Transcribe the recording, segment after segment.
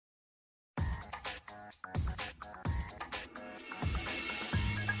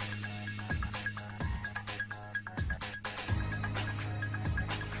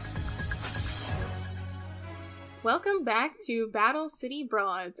Welcome back to Battle City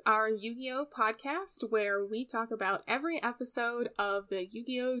Broads, our Yu-Gi-Oh! Podcast where we talk about every episode of the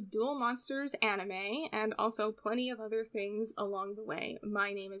Yu-Gi-Oh! Duel Monsters anime and also plenty of other things along the way.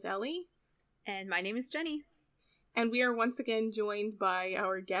 My name is Ellie. And my name is Jenny. And we are once again joined by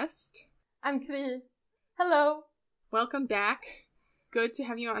our guest. I'm Kri. Hello. Welcome back. Good to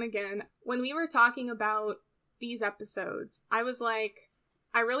have you on again. When we were talking about these episodes, I was like,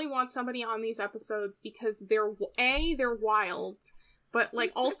 I really want somebody on these episodes because they're wild, but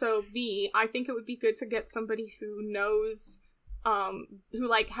like also B, I think it would be good to get somebody who knows, who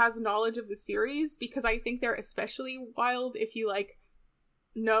like has knowledge of the series, because I think they're especially wild if you like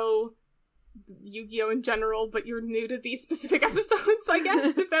know Yu-Gi-Oh! In general, but you're new to these specific episodes, I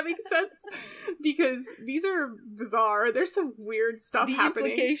guess, if that makes sense. Because these are bizarre. There's some weird stuff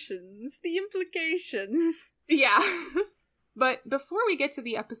happening. The implications. Yeah. But before we get to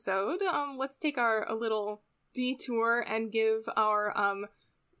the episode, let's take a little detour and give our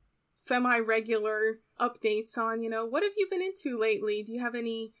semi-regular updates on, what have you been into lately? Do you have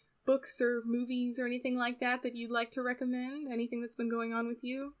any books or movies or anything like that you'd like to recommend? Anything that's been going on with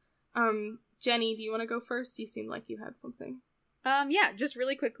you? Jenny, do you want to go first? You seem like you had something. Yeah, just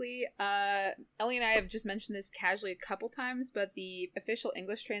really quickly, Ellie and I have just mentioned this casually a couple times, but the official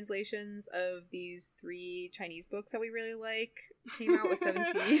English translations of these 3 Chinese books that we really like came out with 7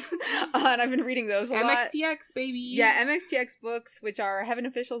 Cs, and I've been reading those a lot. MXTX, baby! Yeah, MXTX books, which are Heaven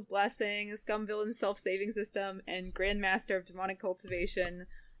Official's Blessing, Scum Villain's Self-Saving System, and Grandmaster of Demonic Cultivation.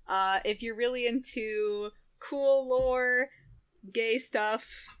 If you're really into cool lore, gay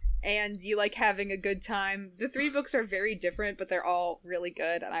stuff, and you like having a good time, the 3 books are very different, but they're all really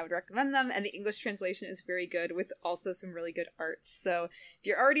good, and I would recommend them, and the English translation is very good, with also some really good art. So if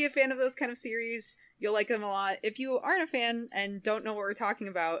you're already a fan of those kind of series, you'll like them a lot. If you aren't a fan and don't know what we're talking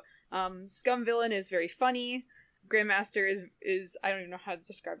about, Scum Villain is very funny. Grandmaster is I don't even know how to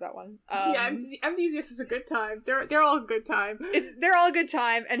describe that one. Yeah, Amnesius is a good time. They're all a good time. They're all a good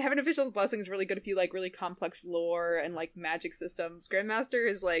time, and Heaven Official's Blessing is really good if you like really complex lore and like magic systems. Grandmaster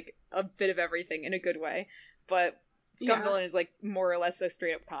is like a bit of everything in a good way, but Scum Villain is like more or less a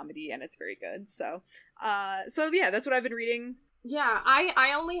straight up comedy, and it's very good. So yeah, that's what I've been reading. Yeah,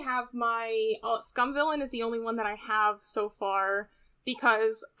 I only have my Scum Villain is the only one that I have so far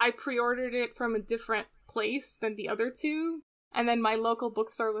because I pre-ordered it from a different place than the other 2, and then my local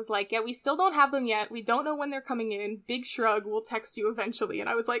bookstore was like, yeah, we still don't have them yet, we don't know when they're coming in, big shrug, we'll text you eventually. And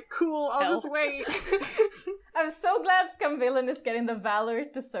I was like, cool, I'll just wait. I'm so glad Scum Villain is getting the valor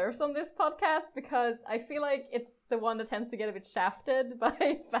it deserves on this podcast, because I feel like it's the one that tends to get a bit shafted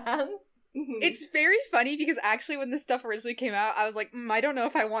by fans. It's very funny because actually when this stuff originally came out, I was like, I don't know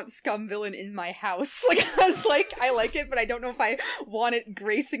if I want Scum Villain in my house. Like, I was like, I like it, but I don't know if I want it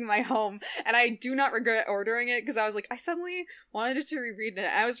gracing my home. And I do not regret ordering it because I was like, I suddenly wanted to reread it.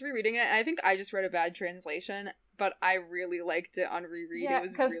 I was rereading it, and I think I just read a bad translation, but I really liked it on reread. Yeah, it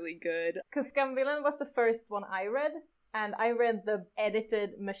was really good. Because Scum Villain was the first one I read, and I read the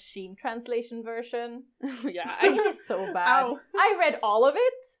edited machine translation version. Yeah. It is so bad. Ow. I read all of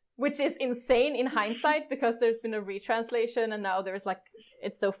it, which is insane in hindsight, because there's been a retranslation, and now there's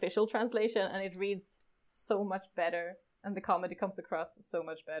it's the official translation, and it reads so much better, and the comedy comes across so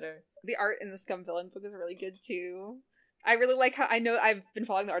much better. The art in the Scum Villain book is really good too. I really like how, I know I've been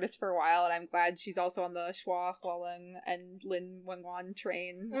following the artist for a while, and I'm glad she's also on the Shua Hualeng and Lin Wengwan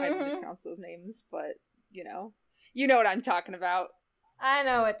train. I mispronounce those names, but you know what I'm talking about. I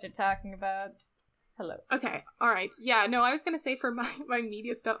know what you're talking about. Hello. Okay, alright. Yeah, no, I was gonna say for my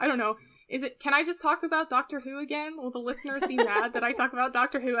media stuff, I don't know, can I just talk about Doctor Who again? Will the listeners be mad that I talk about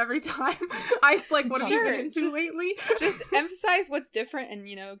Doctor Who every time? It's like, what have you been into lately? Just emphasize what's different and,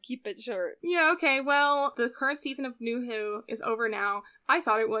 keep it short. Yeah, okay, well, the current season of New Who is over now. I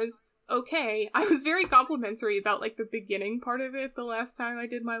thought it was okay. I was very complimentary about, the beginning part of it the last time I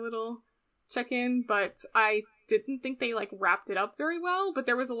did my little check-in, but I didn't think they, wrapped it up very well, but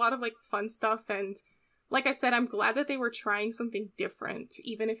there was a lot of, fun stuff, and like I said, I'm glad that they were trying something different,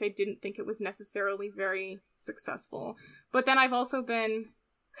 even if I didn't think it was necessarily very successful. But then I've also been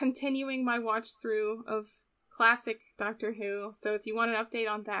continuing my watch-through of classic Doctor Who, so if you want an update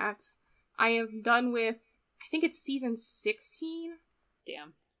on that, I am done with, I think it's season 16?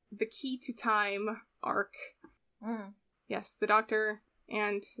 Damn. The Key to Time arc. Yes, the Doctor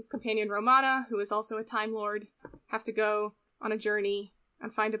and his companion Romana, who is also a Time Lord, have to go on a journey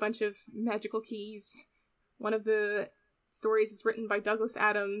and find a bunch of magical keys. One of the stories is written by Douglas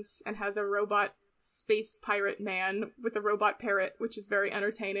Adams and has a robot space pirate man with a robot parrot, which is very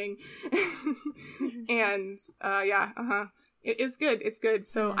entertaining. And, it is good. It's good.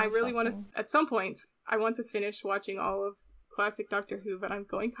 So I really want to, at some point, I want to finish watching all of classic Doctor Who, but I'm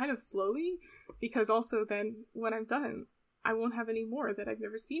going kind of slowly, because also then when I'm done, I won't have any more that I've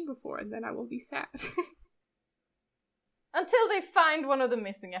never seen before, and then I will be sad. Until they find one of the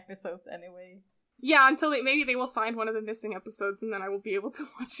missing episodes anyways. Yeah, until maybe they will find one of the missing episodes, and then I will be able to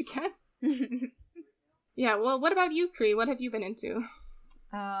watch again. Yeah, well, what about you, Cree? What have you been into?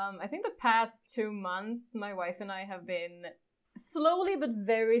 I think the past 2 months, my wife and I have been slowly but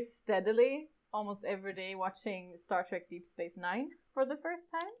very steadily, almost every day, watching Star Trek Deep Space Nine for the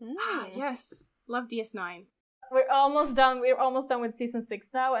first time. Ah, yes. Love DS9. We're almost done. We're almost done with season 6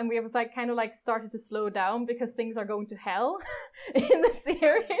 now, and we have kind of started to slow down because things are going to hell in the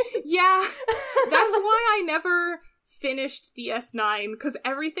series. Yeah, that's why I never finished DS9, because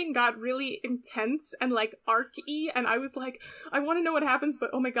everything got really intense and arc-y, and I was like, I want to know what happens, but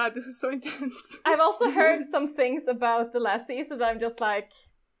oh my god, this is so intense. I've also heard some things about the last season that I'm just like,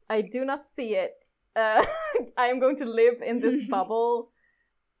 I do not see it. I am going to live in this bubble.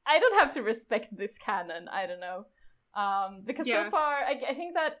 I don't have to respect this canon. I don't know. Because so far, I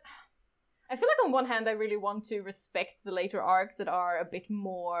think that I feel like on one hand, I really want to respect the later arcs that are a bit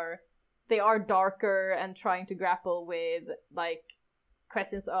more. They are darker and trying to grapple with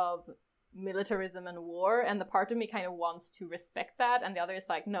questions of militarism and war, and the part of me kind of wants to respect that, and the other is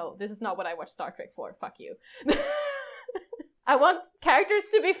like, no, this is not what I watch Star Trek for. Fuck you. I want characters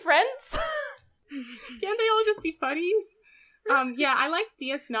to be friends. Can't they all just be buddies? Yeah, I like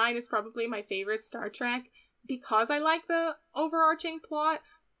DS9 is probably my favorite Star Trek because I like the overarching plot,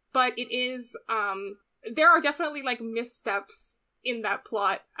 but it is, there are definitely missteps in that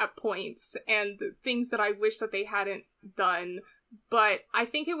plot at points and things that I wish that they hadn't done, but I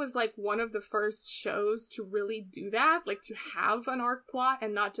think it was one of the first shows to really do that, to have an arc plot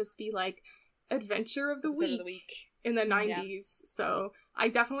and not just be adventure of the week in the 90s. Yeah. So I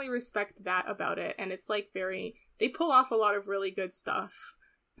definitely respect that about it, and it's they pull off a lot of really good stuff.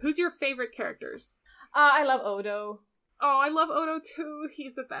 Who's your favorite characters? I love Odo. Oh, I love Odo too.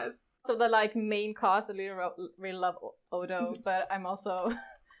 He's the best. So the main cast, I really love Odo, but I'm also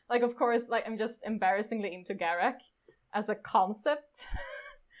of course, I'm just embarrassingly into Garak as a concept.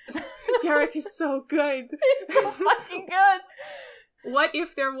 Garak is so good. He's so fucking good. What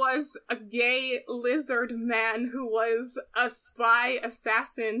if there was a gay lizard man who was a spy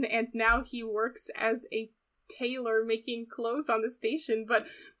assassin, and now he works as a tailor making clothes on the station, but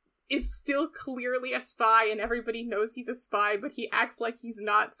is still clearly a spy, and everybody knows he's a spy, but he acts like he's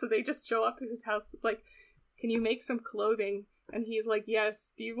not, so they just show up to his house can you make some clothing? And he's like,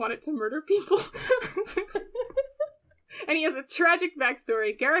 yes, do you want it to murder people? And he has a tragic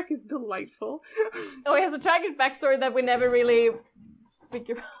backstory. Garak is delightful. Oh, he has a tragic backstory that we never really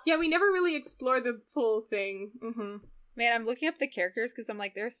figure out. Yeah, we never really explore the full thing. Mm-hmm. Man, I'm looking up the characters because I'm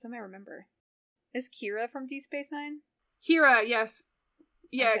there's some I remember. Is Kira from Deep Space Nine? Kira, yes.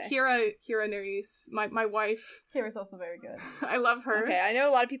 Yeah, okay. Kira Nerys, my wife. Kira's also very good. I love her. Okay, I know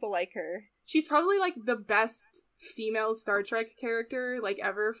a lot of people like her. She's probably the best female Star Trek character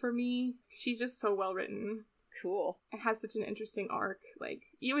ever for me. She's just so well written. Cool. It has such an interesting arc.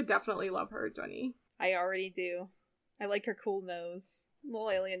 You would definitely love her, Jenny. I already do. I like her cool nose. Little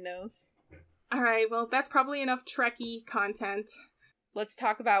alien nose. Alright, well, that's probably enough Trekkie content. Let's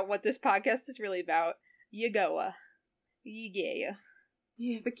talk about what this podcast is really about. Yagoa. Yeah.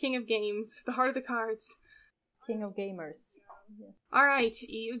 Yeah, the king of games. The heart of the cards. King of gamers. Yes. Alright,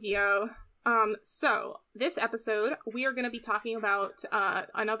 Yu-Gi-Oh! So, this episode, we are going to be talking about,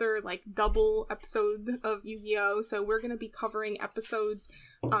 another, double episode of Yu-Gi-Oh! So we're going to be covering episodes,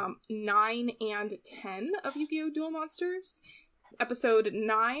 9 and 10 of Yu-Gi-Oh! Duel Monsters. Episode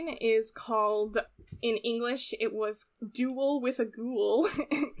 9 is called, in English, it was Duel with a Ghoul.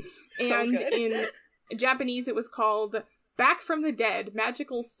 And good. In Japanese, it was called Back from the Dead,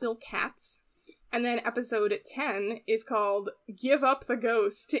 Magical Silk Hats. And then episode 10 is called Give Up the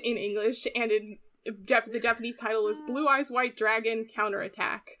Ghost in English, and in the Japanese title is Blue Eyes White Dragon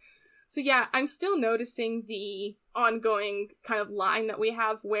Counterattack. So yeah, I'm still noticing the ongoing kind of line that we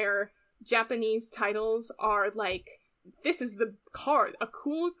have where Japanese titles are this is the card, a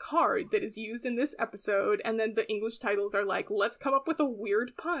cool card that is used in this episode, and then the English titles are let's come up with a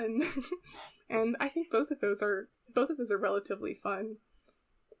weird pun. And I think both of those are relatively fun.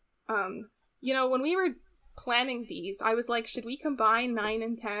 When we were planning these, I was like, should we combine 9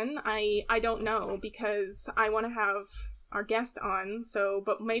 and 10? I don't know, because I want to have our guest on,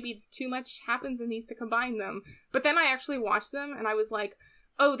 but maybe too much happens in these to combine them. But then I actually watched them, and I was like,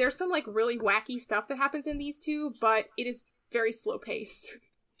 oh, there's some really wacky stuff that happens in these two, but it is very slow paced.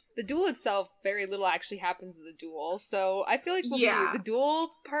 The duel itself, very little actually happens in the duel, so I feel like the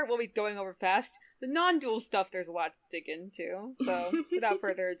duel part will be going over fast. The non-duel stuff, there's a lot to dig into, so without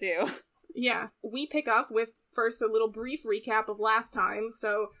further ado. Yeah, we pick up with first a little brief recap of last time.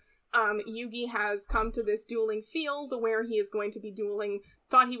 So, Yugi has come to this dueling field where he is going to be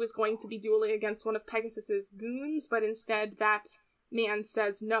thought he was going to be dueling against one of Pegasus's goons, but instead that man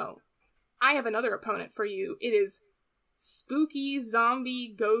says no. I have another opponent for you. It is spooky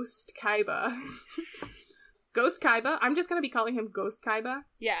zombie Ghost Kaiba. Ghost Kaiba. I'm just gonna be calling him Ghost Kaiba.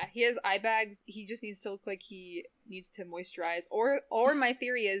 Yeah, he has eye bags. He just needs to look like he needs to moisturize. Or my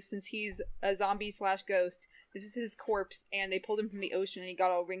theory is, since he's a zombie / ghost, this is his corpse, and they pulled him from the ocean, and he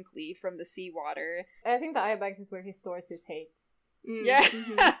got all wrinkly from the seawater. I think the eye bags is where he stores his hate. Yeah.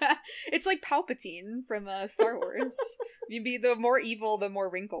 It's like Palpatine from Star Wars. You'd be the more evil, the more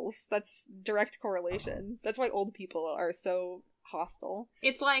wrinkles. That's direct correlation. That's why old people are so hostile.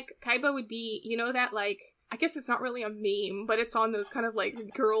 It's like Kaiba would be, you know, that like, I guess it's not really a meme, but it's on those kind of like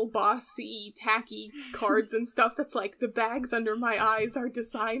girl bossy tacky cards and stuff that's like, the bags under my eyes are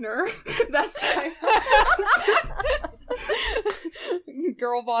designer. That's Kaiba.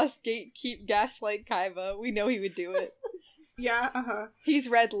 Girl boss gatekeep gaslight Kaiba. We know he would do it. Yeah, He's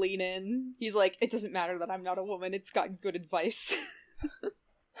red lean in. He's like, it doesn't matter that I'm not a woman, it's got good advice.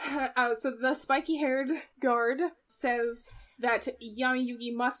 So the spiky-haired guard says that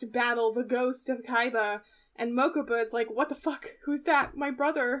Yami-Yugi must battle the ghost of Kaiba, and Mokuba is like, what the fuck? Who's that? My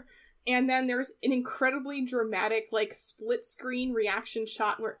brother. And then there's an incredibly dramatic, like, split-screen reaction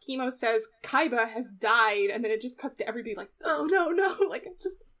shot where Kimo says, Kaiba has died, and then it just cuts to everybody like, oh no, like,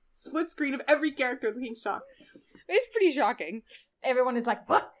 just split screen of every character looking shocked. It's pretty shocking. Everyone is like,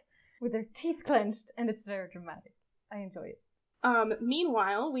 what? With their teeth clenched, and it's very dramatic. I enjoy it.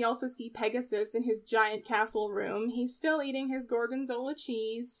 Meanwhile, we also see Pegasus in his giant castle room. He's still eating his gorgonzola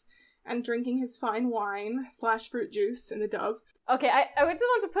cheese and drinking his fine wine / fruit juice in the dub. Okay, I just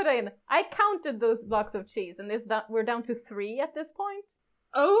want to put in, I counted those blocks of cheese, and we're down to 3 at this point.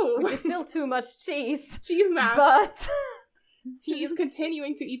 Oh! Which is still too much cheese. Cheese math. But he is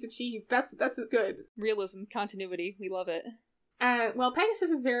continuing to eat the cheese. That's good. Realism, continuity, we love it. Well, Pegasus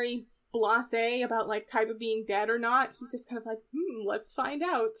is very blasé about, like, Kaiba being dead or not. He's just kind of like, let's find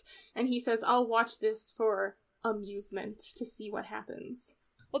out. And he says, I'll watch this for amusement to see what happens.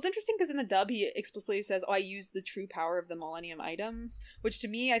 Well, it's interesting because in the dub he explicitly says, I use the true power of the Millennium Items, which to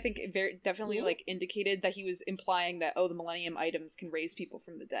me I think it very definitely like indicated that he was implying that, the Millennium Items can raise people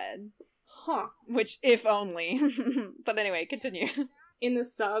from the dead. Huh. Which, if only. But anyway, continue. In the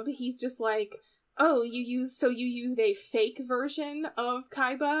sub, he's just like, you used a fake version of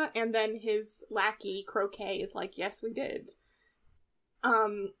Kaiba, and then his lackey, Croquet, is like, yes, we did.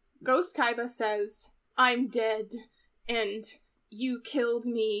 Ghost Kaiba says, I'm dead, and you killed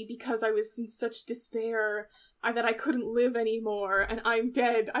me because I was in such despair that I couldn't live anymore, and I'm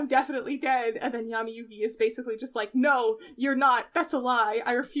dead. I'm definitely dead. And then Yami-Yugi is basically just like, no, you're not. That's a lie.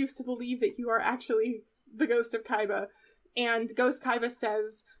 I refuse to believe that you are actually the ghost of Kaiba. And Ghost Kaiba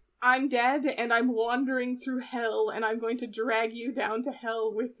says, I'm dead, and I'm wandering through hell, and I'm going to drag you down to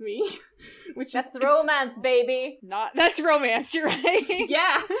hell with me. That's romance, baby. That's romance, you're right.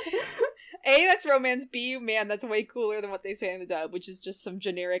 Yeah. A, that's romance. B, man, that's way cooler than what they say in the dub, which is just some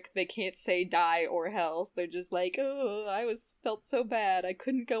generic, they can't say die or hell, so they're just like, felt so bad, I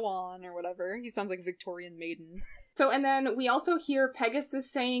couldn't go on, or whatever. He sounds like Victorian maiden. So, and then we also hear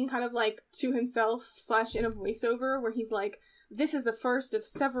Pegasus saying kind of like to himself / in a voiceover where he's like, this is the first of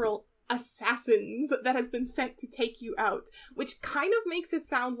several assassins that has been sent to take you out, which kind of makes it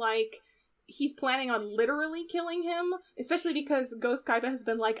sound like he's planning on literally killing him, especially because Ghost Kaiba has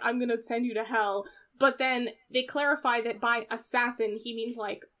been like, I'm gonna send you to hell, but then they clarify that by assassin he means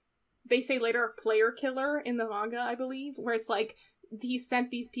like, they say later player killer in the manga, I believe, where it's like, he sent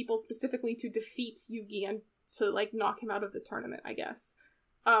these people specifically to defeat Yugi and to like knock him out of the tournament, I guess.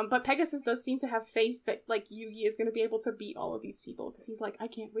 But Pegasus does seem to have faith that, like, Yugi is going to be able to beat all of these people, because he's like, I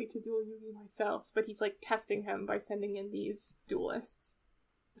can't wait to duel Yugi myself, but he's, like, testing him by sending in these duelists.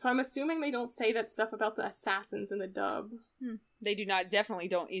 So I'm assuming they don't say that stuff about the assassins in the dub. They definitely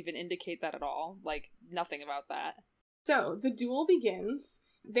don't even indicate that at all. Like, nothing about that. So, the duel begins.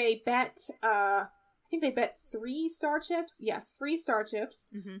 They bet, I think they bet 3 star chips? Yes, 3 star chips.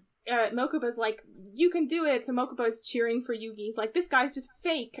 Mm-hmm. Mokuba's like, you can do it, so Mokuba's cheering for Yugi. He's like, this guy's just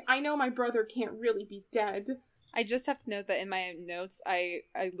fake. I know my brother can't really be dead. I just have to note that in my notes, I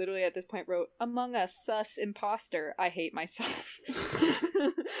literally at this point wrote, Among Us, sus imposter, I hate myself.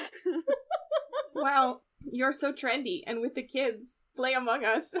 Well, you're so trendy, and with the kids, play Among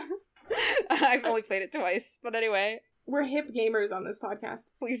Us. I've only played it twice, but anyway. We're hip gamers on this podcast.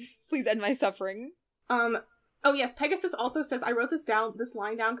 Please end my suffering. Oh yes, Pegasus also says, I wrote this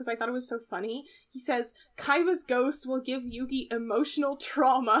line down because I thought it was so funny. He says, Kaiba's ghost will give Yugi emotional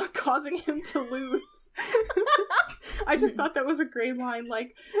trauma, causing him to lose. I just thought that was a great line,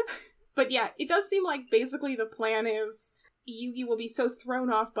 like, but yeah, it does seem like basically the plan is Yugi will be so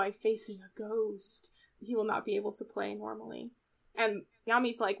thrown off by facing a ghost, he will not be able to play normally. And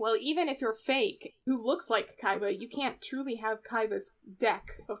Yami's like, well, even if you're fake, who looks like Kaiba, you can't truly have Kaiba's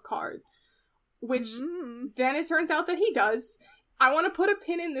deck of cards. Which, then it turns out that he does. I want to put a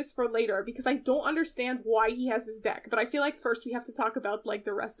pin in this for later, because I don't understand why he has this deck, but I feel like first we have to talk about, like,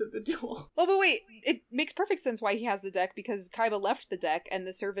 the rest of the duel. Well, but wait, it makes perfect sense why he has the deck, because Kaiba left the deck, and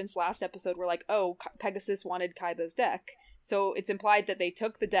the servants last episode were like, oh, Pegasus wanted Kaiba's deck. So it's implied that they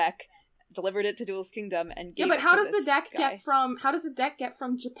took the deck, delivered it to Duelist Kingdom, and gave it to how does the deck guy. how does the deck get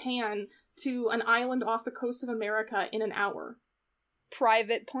from Japan to an island off the coast of America in an hour?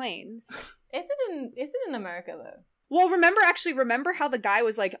 Private planes. Is it in America though? Well, remember how the guy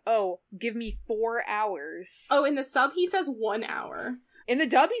was like, oh, give me 4 hours. Oh, in the sub he says 1 hour. In the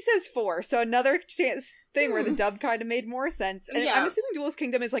dub he says 4, so another thing where the dub kind of made more sense. And Yeah. I'm assuming Duelist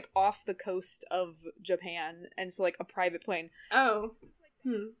Kingdom is like off the coast of Japan, and so like a private plane. Oh.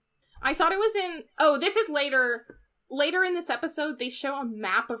 I thought it was in... Oh, this is later. Later in this episode, they show a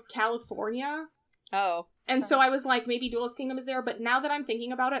map of California. Oh. And so I was like, maybe Duelist Kingdom is there, but now that I'm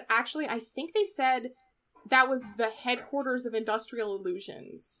thinking about it, actually, I think they said that was the headquarters of Industrial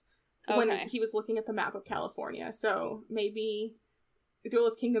Illusions when he was looking at the map of California. So maybe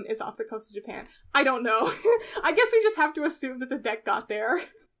Duelist Kingdom is off the coast of Japan. I don't know. I guess we just have to assume that the deck got there.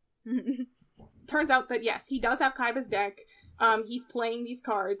 Turns out that, yes, he does have Kaiba's deck. He's playing these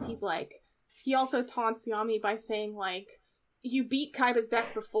cards. He's like... He also taunts Yami by saying, like, you beat Kaiba's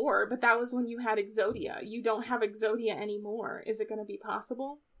deck before, but that was when you had Exodia. You don't have Exodia anymore. Is it going to be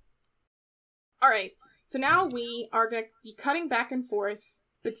possible? Alright, so now we are going to be cutting back and forth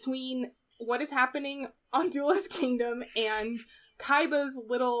between what is happening on Duelist Kingdom and Kaiba's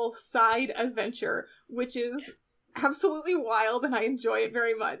little side adventure, which is absolutely wild, and I enjoy it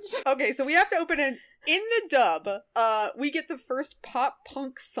very much. Okay, so we have to open it. In the dub, we get the first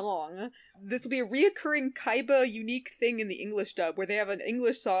pop-punk song. This will be a reoccurring Kaiba unique thing in the English dub, where they have an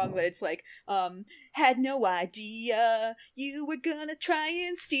English song that it's like, had no idea you were gonna try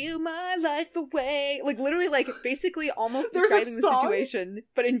and steal my life away. Like, literally, like, basically almost describing the situation,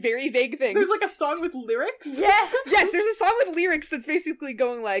 but in very vague things. There's, like, a song with lyrics? Yes! Yes, there's a song with lyrics that's basically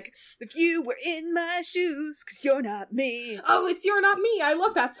going like, if you were in my shoes, 'cause you're not me. Oh, it's You're Not Me. I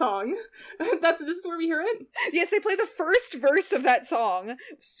love that song. This is where we hear it? Yes, they play the first verse of that song.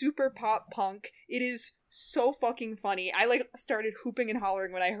 Super pop punk. It is so fucking funny. I like started hooping and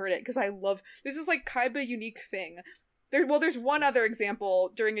hollering when I heard it because I love this is like Kaiba unique thing. There's one other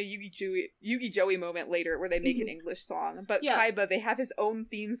example during a Yugi Joey moment later where they make an English song, but Kaiba, they have his own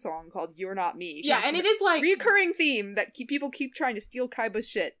theme song called You're Not Me. Yeah, and it is like recurring theme that people keep trying to steal Kaiba's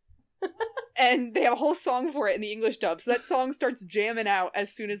shit. And they have a whole song for it in the English dub. So that song starts jamming out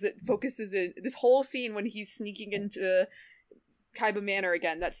as soon as it focuses in this whole scene when he's sneaking into Kaiba Manor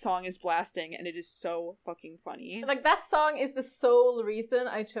again. That song is blasting and it is so fucking funny. Like, that song is the sole reason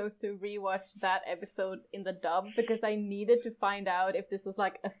I chose to rewatch that episode in the dub, because I needed to find out if this was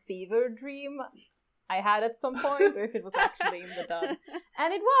like a fever dream I had at some point or if it was actually in the dub.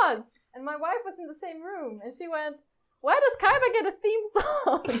 And it was! And my wife was in the same room and she went, why does Kaiba get a theme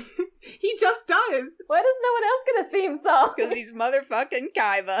song? He just does. Why does no one else get a theme song? Because he's motherfucking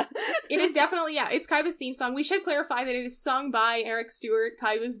Kaiba. It is definitely, it's Kaiba's theme song. We should clarify that it is sung by Eric Stewart,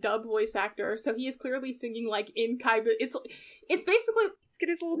 Kaiba's dub voice actor. So he is clearly singing, like, in Kaiba. It's basically... Let's get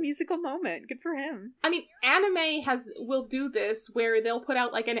his little musical moment. Good for him. I mean, anime will do this, where they'll put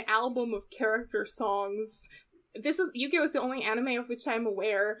out, like, an album of character songs. Yu-Gi-Oh! Is the only anime of which I'm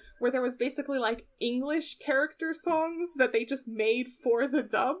aware where there was basically, like, English character songs that they just made for the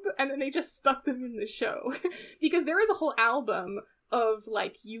dub, and then they just stuck them in the show. Because there is a whole album of,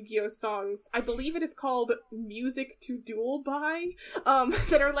 like, Yu-Gi-Oh! Songs. I believe it is called Music to Duel By,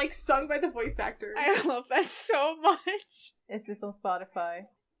 that are, like, sung by the voice actors. I love that so much. Is this on Spotify?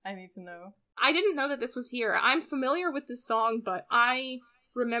 I need to know. I didn't know that this was here. I'm familiar with this song, but I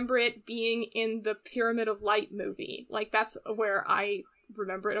remember it being in the Pyramid of Light movie. Like, that's where I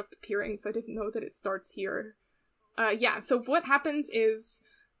remember it appearing, so I didn't know that it starts here. So what happens is,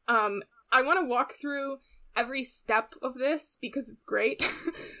 I want to walk through every step of this because it's great.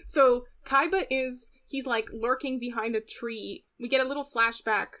 So Kaiba he's like lurking behind a tree. We get a little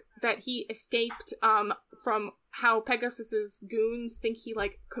flashback that he escaped from how Pegasus's goons think he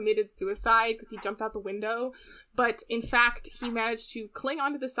like committed suicide because he jumped out the window, but in fact he managed to cling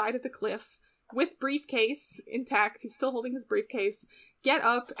onto the side of the cliff, with briefcase intact, he's still holding his briefcase, get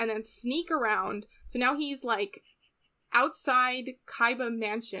up and then sneak around. So now he's like outside Kaiba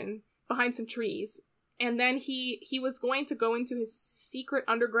Mansion behind some trees. And then he was going to go into his secret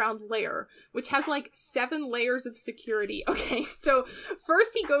underground lair, which has like 7 layers of security. Okay, so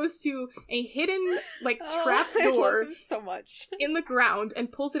first he goes to a hidden like trap door so much in the ground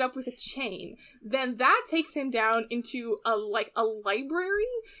and pulls it up with a chain. Then that takes him down into a library,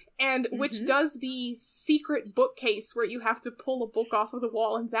 and which does the secret bookcase where you have to pull a book off of the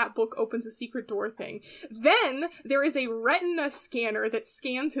wall and that book opens a secret door thing. Then there is a retina scanner that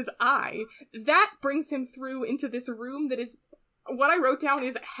scans his eye. That brings him through into this room that is, what I wrote down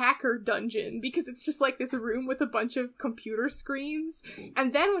is hacker dungeon, because it's just like this room with a bunch of computer screens.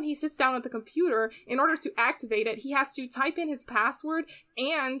 And then when he sits down at the computer, in order to activate it, he has to type in his password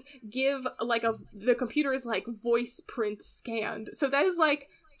and give like the computer is like voice print scanned. So that is like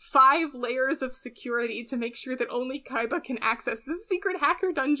 5 layers of security to make sure that only Kaiba can access this secret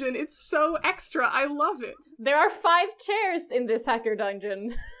hacker dungeon. It's so extra. I love it. There are 5 chairs in this hacker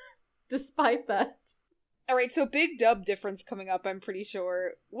dungeon, despite that. Alright, so big dub difference coming up, I'm pretty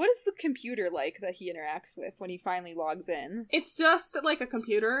sure. What is the computer like that he interacts with when he finally logs in? It's just like a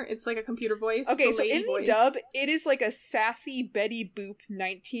computer. It's like a computer voice. Okay, so in the dub, it is like a sassy Betty Boop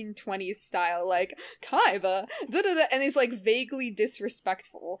 1920s style, like, Kaiba, da-da-da, and it's like vaguely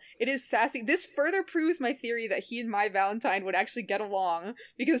disrespectful. It is sassy. This further proves my theory that he and Mai Valentine would actually get along,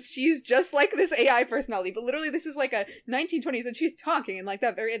 because she's just like this AI personality, but literally this is like a 1920s, and she's talking in like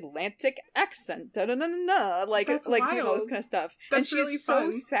that very Atlantic accent, da-da-da-da-da. Like That's like wild. doing all this kind of stuff. That's and she's really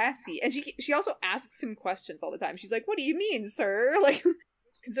so fun. sassy. And she also asks him questions all the time. She's like, "What do you mean, sir?" Like,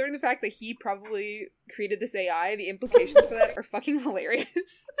 considering the fact that he probably created this AI, the implications for that are fucking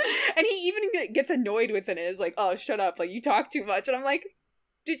hilarious. And he even gets annoyed with it and is like, "Oh, shut up, like you talk too much." And I'm like,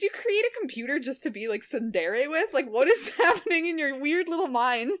 did you create a computer just to be like tsundere with? Like, what is happening in your weird little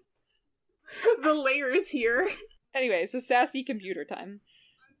mind? The layers here. Anyway, so sassy computer time.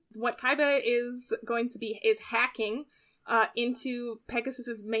 What Kaiba is going to be is hacking into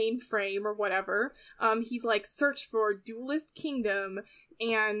Pegasus's mainframe or whatever. He's like, search for Duelist Kingdom,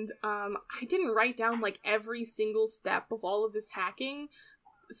 and I didn't write down like every single step of all of this hacking,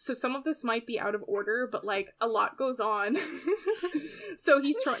 so some of this might be out of order, but like a lot goes on. So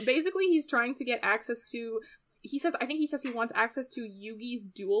he's trying to get access to, he says he wants access to Yugi's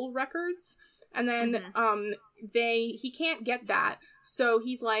duel records. And then, he can't get that. So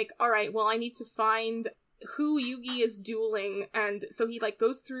he's like, alright, well, I need to find who Yugi is dueling. And so he, like,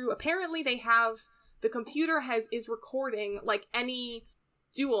 goes through, apparently the computer is recording, like, any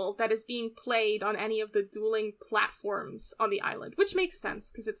duel that is being played on any of the dueling platforms on the island. Which makes sense,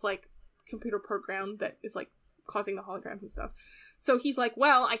 because it's, like, computer program that is, like, causing the holograms and stuff. So he's like,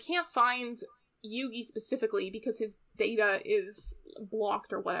 well, I can't find Yugi specifically, because his data is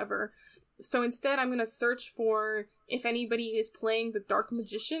blocked or whatever. So instead, I'm going to search for if anybody is playing the Dark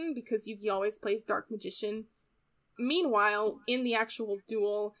Magician, because Yugi always plays Dark Magician. Meanwhile, in the actual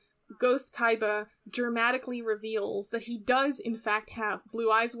duel, Ghost Kaiba dramatically reveals that he does, in fact, have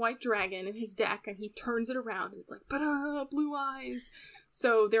Blue Eyes White Dragon in his deck, and he turns it around, and it's like, ba-da, Blue Eyes!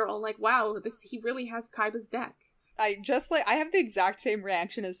 So they're all like, wow, he really has Kaiba's deck. I have the exact same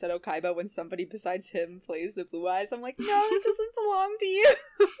reaction as Seto Kaiba when somebody besides him plays the Blue Eyes. I'm like, no, it doesn't belong to you.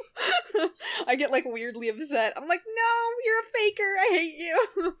 I get like weirdly upset. I'm like, no, you're a faker. I hate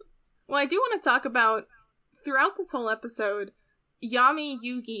you. Well, I do want to talk about, throughout this whole episode, Yami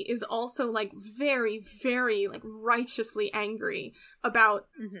Yugi is also like very, very like righteously angry about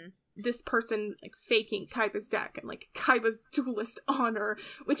this person like faking Kaiba's deck and like Kaiba's duelist honor,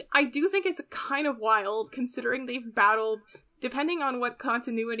 which I do think is kind of wild considering they've battled, depending on what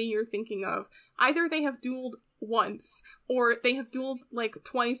continuity you're thinking of, either they have dueled once or they have dueled like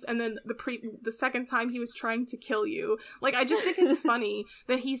twice, and then the second time he was trying to kill you. Like, I just think it's funny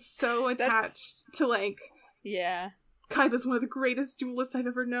that he's so attached to like, yeah, Kaiba's one of the greatest duelists I've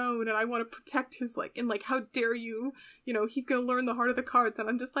ever known, and I want to protect his, like, and, like, how dare you, you know, he's gonna learn the heart of the cards, and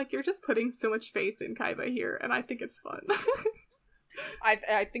I'm just like, you're just putting so much faith in Kaiba here, and I think it's fun.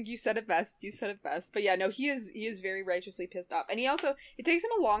 I think you said it best. But yeah, no, he is very righteously pissed off. And he also, it takes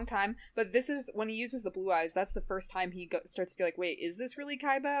him a long time, but this is, when he uses the Blue Eyes, that's the first time he starts to be like, wait, is this really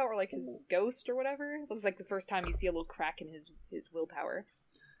Kaiba? Or, like, his ghost or whatever? It's like the first time you see a little crack in his willpower.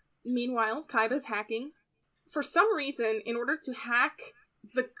 Meanwhile, Kaiba's hacking. For some reason, in order to hack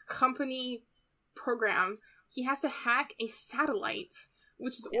the company program, he has to hack a satellite,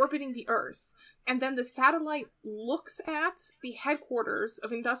 which is orbiting the Earth. And then the satellite looks at the headquarters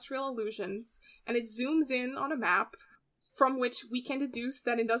of Industrial Illusions, and it zooms in on a map, from which we can deduce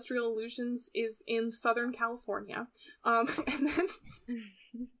that Industrial Illusions is in Southern California. And then,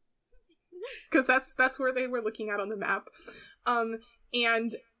 because that's where they were looking at on the map.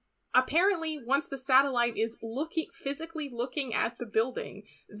 And apparently, once the satellite is physically looking at the building,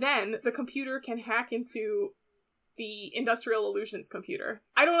 then the computer can hack into the Industrial Illusions computer.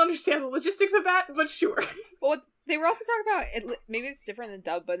 I don't understand the logistics of that, but sure. Well, they were also talking about it. Maybe it's different in the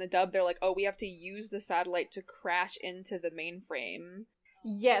dub, but in the dub, they're like, "Oh, we have to use the satellite to crash into the mainframe."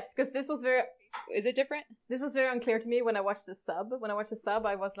 Yes, because this was very. Is it different? This was very unclear to me when I watched the sub. When I watched the sub,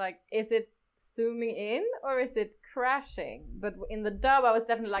 I was like, "Is it zooming in or is it crashing?" But in the dub, I was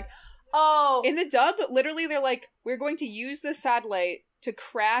definitely like, "Oh." In the dub, literally, they're like, "We're going to use the satellite to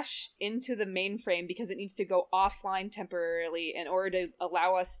crash into the mainframe because it needs to go offline temporarily in order to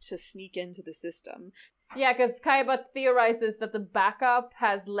allow us to sneak into the system." Yeah, because Kaiba theorizes that the backup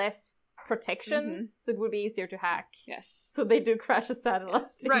has less protection, so it would be easier to hack. Yes. So they do crash a satellite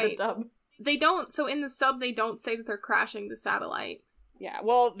in the dub. They don't, so in the sub, they don't say that they're crashing the satellite. Yeah,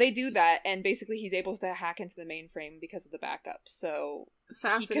 well, they do that, and basically he's able to hack into the mainframe because of the backup, so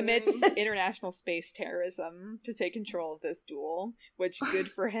he commits international space terrorism to take control of this duel, which,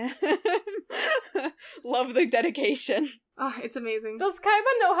 good for him. Love the dedication. Oh, it's amazing. Does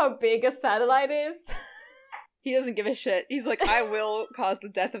Kaiba know how big a satellite is? He doesn't give a shit. He's like, I will cause the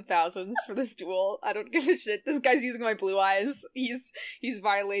death of thousands for this duel. I don't give a shit. This guy's using my blue eyes. He's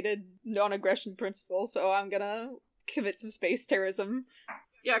violated non-aggression principle, so I'm gonna commit some space terrorism.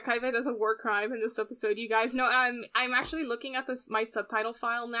 Yeah, Kaiba does a war crime in this episode. You guys know, I'm actually looking at my subtitle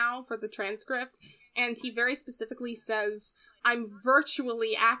file now for the transcript, and he very specifically says, I'm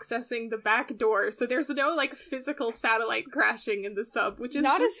virtually accessing the back door, so there's no, like, physical satellite crashing in the sub, which is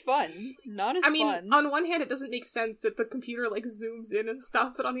not as fun. Not as fun. I mean, on one hand, it doesn't make sense that the computer, like, zooms in and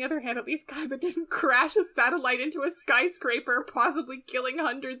stuff, but on the other hand, at least Kaiba didn't crash a satellite into a skyscraper, possibly killing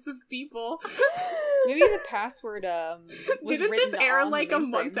hundreds of people. Maybe the password, was didn't written this air, on like, the a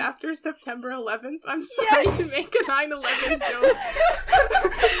mainframe. month after September 11th? I'm sorry to make a 9/11 joke.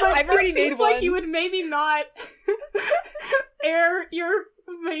 I've already made one. Like you would maybe not air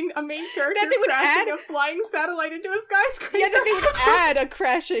a main character That they would crashing add a flying satellite into a skyscraper. Yeah, that they would add a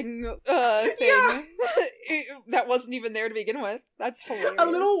crashing thing that wasn't even there to begin with. That's hilarious. A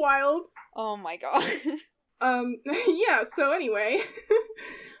little wild. Oh my god. Yeah, so anyway.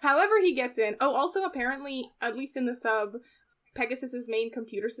 However he gets in. Oh, also apparently, at least in the sub, Pegasus's main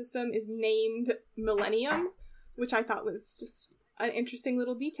computer system is named Millennium, which I thought was just an interesting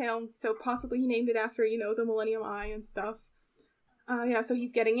little detail. So possibly he named it after, the Millennium Eye and stuff. Yeah, so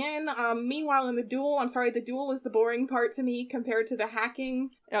he's getting in. Meanwhile, in the duel, I'm sorry, the duel is the boring part to me compared to the hacking.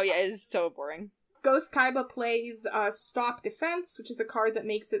 Oh yeah, it is so boring. Ghost Kaiba plays Stop Defense, which is a card that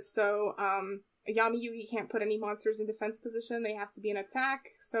makes it so Yami Yugi can't put any monsters in defense position. They have to be in attack,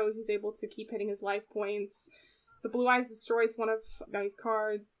 so he's able to keep hitting his life points. The Blue Eyes destroys one of Yami's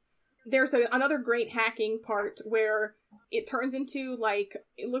cards. There's another great hacking part where it turns into, like,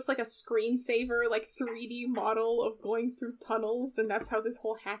 it looks like a screensaver, like, 3D model of going through tunnels, and that's how this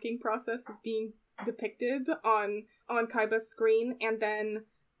whole hacking process is being depicted on Kaiba's screen, and then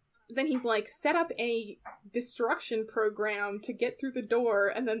he's like, set up a destruction program to get through the door,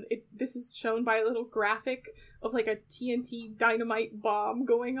 and then this is shown by a little graphic of, like, a TNT dynamite bomb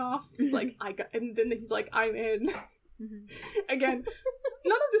going off. He's like, and then he's like, I'm in. Again,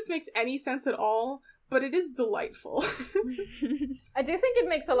 none of this makes any sense at all, but it is delightful. I do think it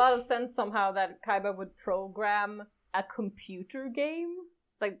makes a lot of sense somehow that Kaiba would program a computer game.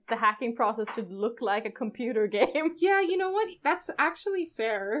 Like, the hacking process should look like a computer game. Yeah, you know what? That's actually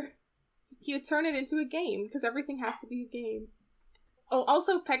fair. He would turn it into a game, because everything has to be a game. Oh,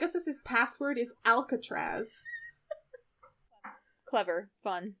 also, Pegasus's password is Alcatraz. Clever.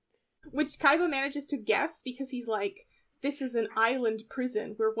 Fun. Which Kaiba manages to guess, because he's like, this is an island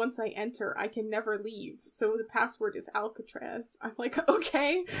prison where once I enter, I can never leave. So the password is Alcatraz. I'm like,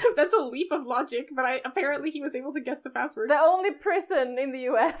 okay, that's a leap of logic, but apparently he was able to guess the password. The only prison in the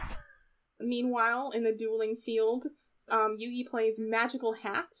US. Meanwhile, in the dueling field, Yugi plays Magical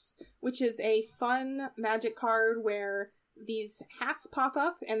Hats, which is a fun magic card where these hats pop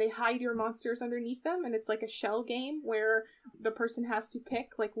up and they hide your monsters underneath them, and it's like a shell game where the person has to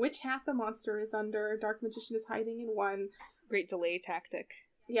pick, like, which hat the monster is under. Dark Magician is hiding in one. Great delay tactic.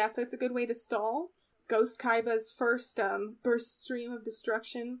 Yeah, so it's a good way to stall. Ghost Kaiba's first burst stream of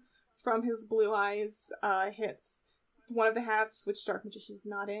destruction from his blue eyes hits one of the hats, which Dark Magician is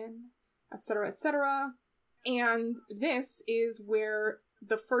not in, etc., etc. And this is where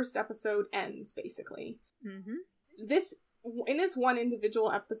the first episode ends, basically. Mm-hmm. In this one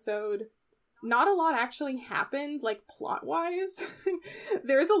individual episode, not a lot actually happened, like, plot-wise.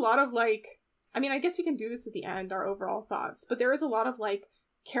 There's a lot of, like, I mean, I guess we can do this at the end, our overall thoughts, but there is a lot of, like,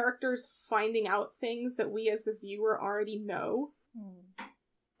 characters finding out things that we as the viewer already know.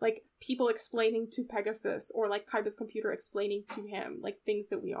 Like, people explaining to Pegasus, or, like, Kaiba's computer explaining to him, like, things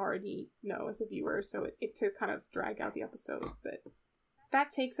that we already know as a viewer, so it to kind of drag out the episode. But that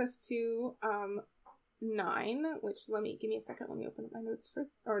takes us to 9, which give me a second, let me open up my notes for,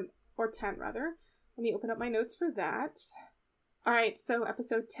 or 10 rather. Let me open up my notes for that. Alright, so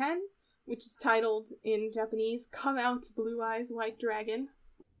episode 10, which is titled in Japanese, Come Out Blue Eyes White Dragon.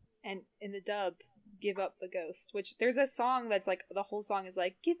 And in the dub, Give Up the Ghost, which there's a song that's like, the whole song is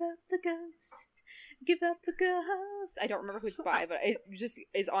like, give up the ghost, give up the ghost. I don't remember who it's by, but it just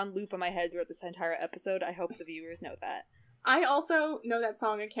is on loop in my head throughout this entire episode. I hope the viewers know that. I also know that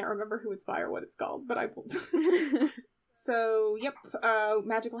song. I can't remember who it's by or what it's called, but I will. So, yep,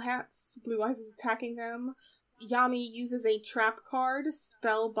 magical hats, Blue Eyes is attacking them. Yami uses a trap card,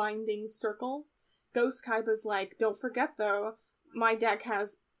 Spellbinding Circle. Ghost Kaiba's like, don't forget though, my deck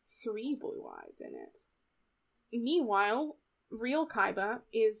has 3 blue eyes in it. Meanwhile, real Kaiba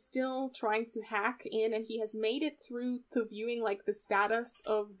is still trying to hack in, and he has made it through to viewing, like, the status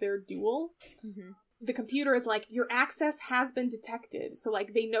of their duel. Mm-hmm. The computer is like, your access has been detected, so,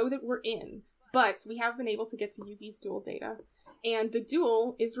 like, they know that we're in, but we have been able to get to Yugi's duel data. And the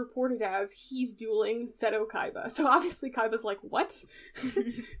duel is reported as he's dueling Seto Kaiba. So obviously Kaiba's like, what?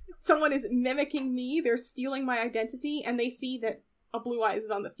 Someone is mimicking me, they're stealing my identity, and they see that a Blue Eyes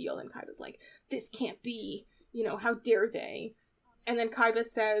is on the field, and Kaiba's like, this can't be, how dare they? And then Kaiba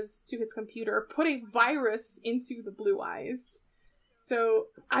says to his computer, put a virus into the Blue Eyes. So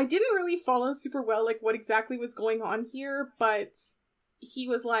I didn't really follow super well, like, what exactly was going on here, but he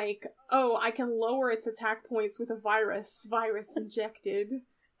was like, oh, I can lower its attack points with a virus injected.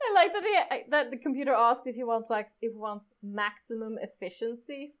 I like that the computer asked if he wants maximum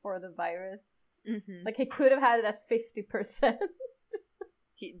efficiency for the virus. Mm-hmm. Like, he could have had it at 50%.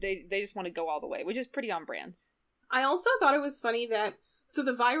 They just want to go all the way, which is pretty on brand. I also thought it was funny that, so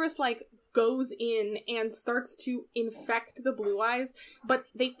the virus, like, goes in and starts to infect the Blue Eyes, but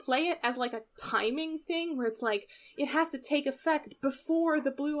they play it as, like, a timing thing, where it's like, it has to take effect before the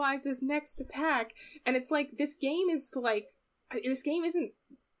Blue Eyes' next attack, and it's like, this game isn't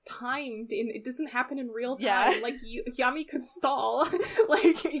timed, it doesn't happen in real time. Yeah. Like, Yami could stall,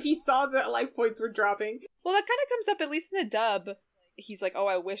 like, if he saw that life points were dropping. Well, that kind of comes up, at least in the dub. He's like, oh,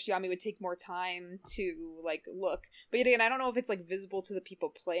 I wish Yami would take more time to, like, look. But yet again, I don't know if it's, like, visible to the people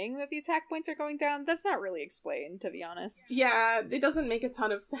playing that the attack points are going down. That's not really explained, to be honest. Yeah, it doesn't make a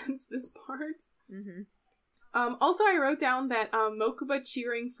ton of sense, this part. Mm-hmm. Also, I wrote down that Mokuba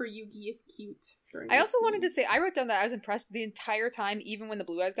cheering for Yugi is cute. I also wanted to say, I wrote down that I was impressed the entire time, even when the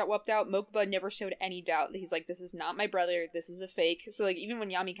Blue Eyes got whooped out, Mokuba never showed any doubt. He's like, this is not my brother, this is a fake. So, like, even when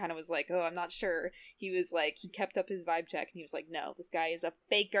Yami kind of was like, oh, I'm not sure, he was like, he kept up his vibe check, and he was like, no, this guy is a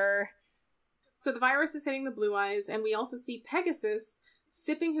faker. So the virus is hitting the Blue Eyes, and we also see Pegasus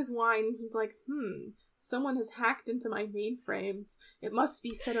sipping his wine. He's like, someone has hacked into my mainframes. It must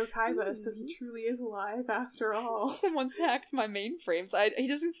be Seto Kaiba, so he truly is alive after all. Someone's hacked my mainframes. He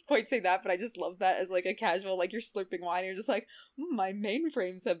doesn't quite say that, but I just love that as, like, a casual, like, you're slurping wine and you're just like, my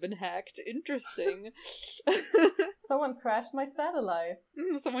mainframes have been hacked. Interesting. Someone crashed my satellite.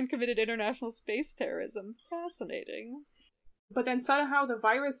 Someone committed international space terrorism. Fascinating. But then somehow the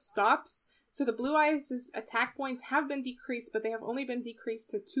virus stops, so the Blue Eyes' attack points have been decreased, but they have only been decreased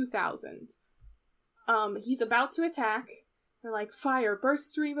to 2,000. He's about to attack. They're like, fire,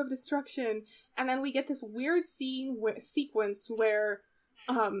 burst stream of destruction. And then we get this weird sequence where,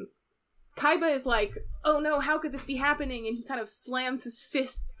 Kaiba is like, oh no, how could this be happening? And he kind of slams his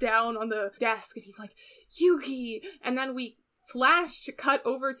fists down on the desk, and he's like, Yugi! And then we cut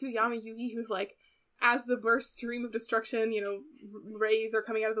over to Yami Yugi, who's like, as the burst stream of destruction, rays are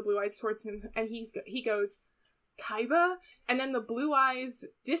coming out of the Blue Eyes towards him, and he goes, Kaiba? And then the Blue Eyes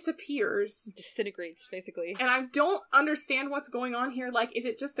disappears. Disintegrates, basically. And I don't understand what's going on here. Like, is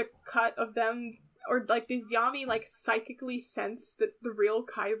it just a cut of them? Or, like, does Yami, like, psychically sense that the real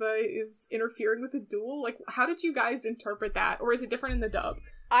Kaiba is interfering with the duel? Like, how did you guys interpret that? Or is it different in the dub?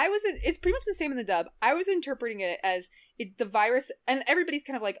 It's pretty much the same in the dub. I was interpreting it as the virus, and everybody's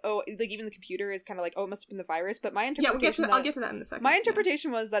kind of like, oh, like, even the computer is kind of like, oh, it must have been the virus, but my interpretation I'll get to that in a second. My interpretation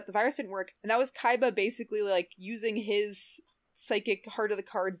was that the virus didn't work, and that was Kaiba basically, like, using his psychic heart of the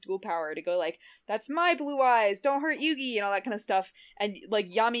cards dual power to go like, that's my Blue Eyes, don't hurt Yugi, and all that kind of stuff. And, like,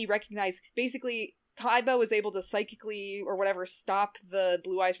 Yami recognized, basically, Kaiba was able to psychically, or whatever, stop the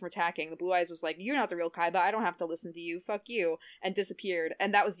Blue Eyes from attacking. The Blue Eyes was like, you're not the real Kaiba, I don't have to listen to you, fuck you, and disappeared.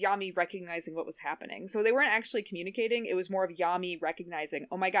 And that was Yami recognizing what was happening. So they weren't actually communicating, it was more of Yami recognizing,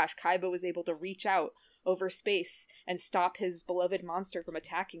 oh my gosh, Kaiba was able to reach out over space and stop his beloved monster from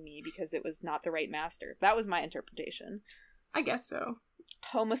attacking me because it was not the right master. That was my interpretation. I guess so.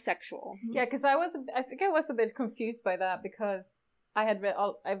 Homosexual. Yeah, because I think I was a bit confused by that because I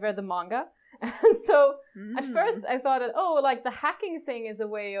read the manga. So at first I thought that, like the hacking thing is a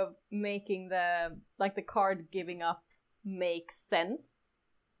way of making the card giving up make sense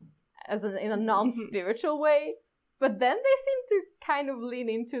in a non-spiritual way. But then they seem to kind of lean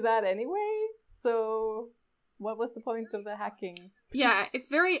into that anyway. So what was the point of the hacking? Yeah, it's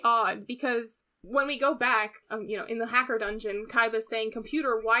very odd because when we go back, in the hacker dungeon, Kaiba's saying,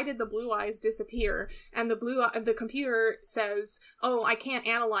 "Computer, why did the Blue Eyes disappear?" And the computer says, "Oh, I can't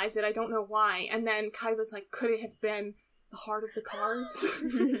analyze it. I don't know why." And then Kaiba's like, "Could it have been the heart of the cards?"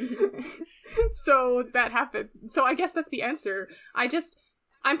 So that happened. So I guess that's the answer.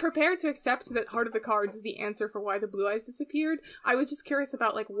 I'm prepared to accept that Heart of the Cards is the answer for why the Blue Eyes disappeared. I was just curious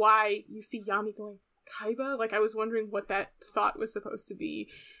about, why you see Yami going, Kaiba? I was wondering what that thought was supposed to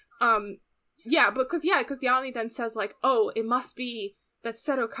be. Because Yami then says, oh, it must be that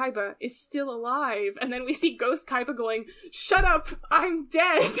Seto Kaiba is still alive. And then we see Ghost Kaiba going, shut up, I'm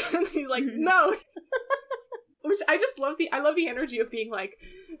dead. And he's like, no. Which I just love I love the energy of being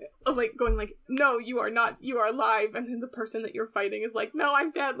going no, you are not, you are alive. And then the person that you're fighting is like, no, I'm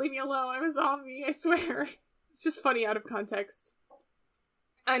dead, leave me alone, I'm a zombie, I swear. It's just funny out of context.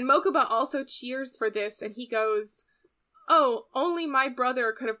 And Mokuba also cheers for this, and he goes, oh, only my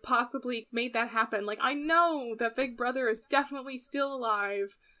brother could have possibly made that happen. I know that Big Brother is definitely still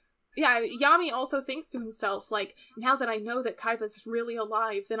alive. Yeah, Yami also thinks to himself, now that I know that Kaiba's really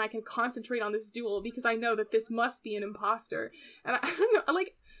alive, then I can concentrate on this duel because I know that this must be an imposter. And I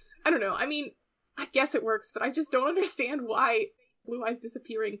don't know. I mean, I guess it works, but I just don't understand why Blue Eyes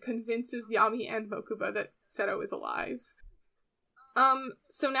disappearing convinces Yami and Mokuba that Seto is alive.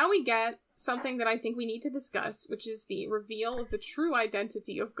 So now we get something that I think we need to discuss, which is the reveal of the true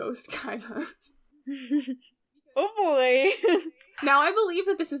identity of Ghost Kaiba. Oh boy! Now, I believe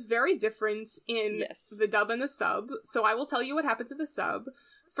that this is very different in the dub and the sub, so I will tell you what happens in the sub.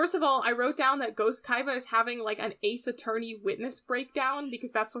 First of all, I wrote down that Ghost Kaiba is having, an Ace Attorney witness breakdown,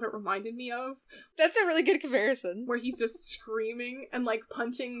 because that's what it reminded me of. That's a really good comparison. Where he's just screaming and,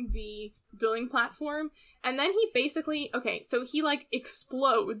 punching the dueling platform. And then he basically, so he,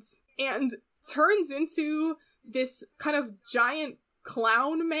 explodes and turns into this kind of giant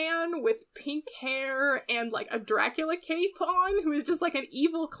clown man with pink hair and a Dracula cape on, who is just an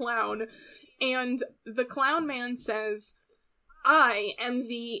evil clown. And the clown man says, I am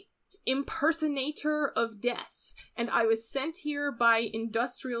the impersonator of death, and I was sent here by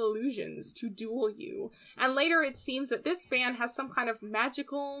Industrial Illusions to duel you. And later it seems that this man has some kind of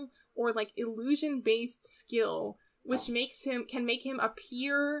magical or illusion-based skill which can make him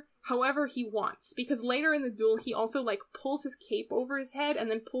appear however he wants, because later in the duel he also pulls his cape over his head and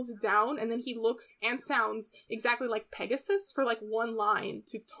then pulls it down, and then he looks and sounds exactly like Pegasus for one line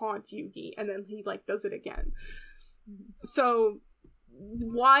to taunt Yugi, and then he does it again. So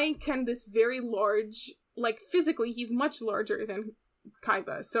why can this very large, physically he's much larger than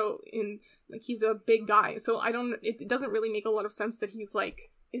Kaiba, so he's a big guy, so it doesn't really make a lot of sense that he's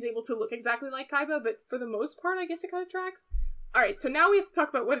is able to look exactly like Kaiba, but for the most part I guess it kind of tracks. Alright, so now we have to talk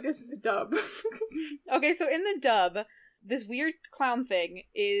about what it is in the dub. Okay, so in the dub, this weird clown thing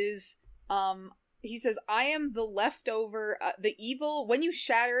is, he says, I am the leftover, the evil, when you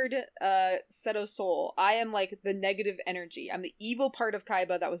shattered, Seto's soul, I am the negative energy. I'm the evil part of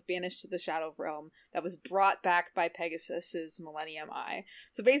Kaiba that was banished to the Shadow Realm, that was brought back by Pegasus's Millennium Eye.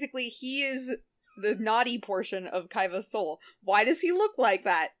 So basically, he is the naughty portion of Kaiba's soul. Why does he look like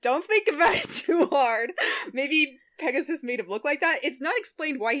that? Don't think about it too hard. Maybe Pegasus made him look like that. It's not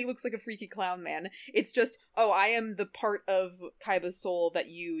explained why he looks like a freaky clown man. It's just, I am the part of Kaiba's soul that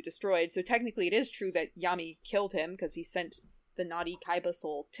you destroyed. So technically it is true that Yami killed him because he sent the naughty Kaiba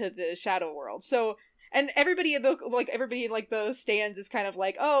soul to the Shadow World. So, and everybody in the stands is kind of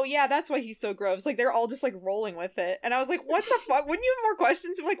oh yeah, that's why he's so gross. They're all just rolling with it. And I was like, what the fuck? Wouldn't you have more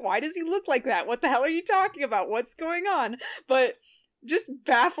questions? Why does he look like that? What the hell are you talking about? What's going on? But just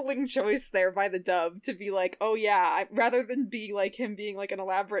baffling choice there by the dub to be oh yeah, rather than be him being an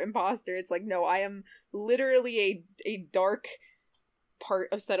elaborate imposter, it's no, I am literally a dark part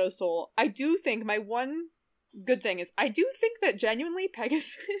of Seto's soul. I do think my one good thing is I do think that genuinely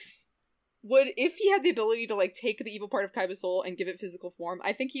Pegasus if he had the ability to, like, take the evil part of Kaiba's soul and give it physical form,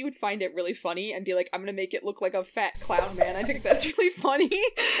 I think he would find it really funny and be like, I'm gonna make it look like a fat clown man. I think that's really funny.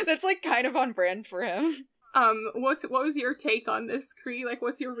 That's, like, kind of on brand for him. What was your take on this, Kree? Like,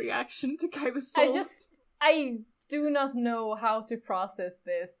 what's your reaction to Kaiba's soul? I do not know how to process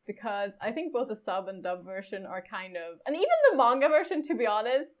this, because I think both the sub and dub version are kind of, and even the manga version, to be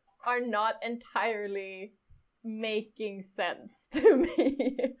honest, are not entirely making sense to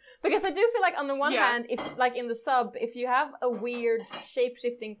me. Because I do feel like on the one hand, if, like, in the sub, if you have a weird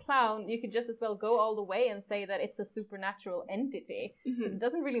shape-shifting clown, you could just as well go all the way and say that it's a supernatural entity. Because it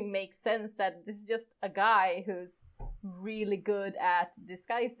doesn't really make sense that this is just a guy who's really good at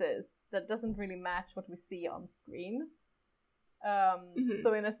disguises. That doesn't really match what we see on screen.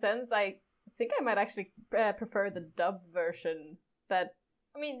 So in a sense, I think I might actually prefer the dub version. That,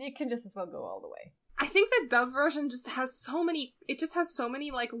 I mean, you can just as well go all the way. I think the dub version just has so many,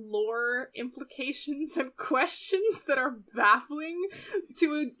 like, lore implications and questions that are baffling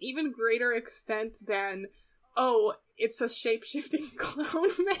to an even greater extent than, oh, it's a shape-shifting clown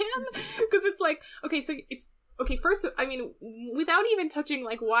man? Because it's like, first, I mean, without even touching,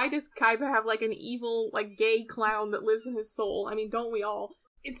 like, why does Kaiba have, like, an evil, like, gay clown that lives in his soul? I mean, don't we all?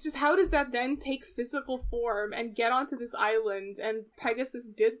 It's just, how does that then take physical form and get onto this island? And Pegasus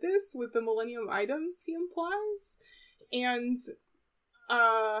did this with the Millennium Items, he implies. And,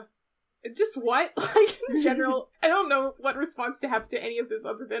 just what? Like, in general, I don't know what response to have to any of this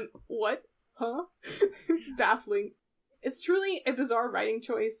other than, what? Huh? It's baffling. It's truly a bizarre writing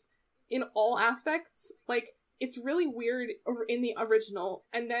choice in all aspects. Like, it's really weird in the original,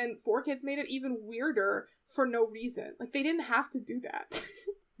 and then 4Kids made it even weirder for no reason. Like, they didn't have to do that.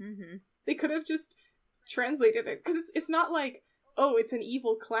 They could have just translated it, because it's not like, oh, it's an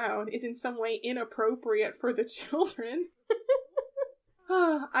evil clown is in some way inappropriate for the children.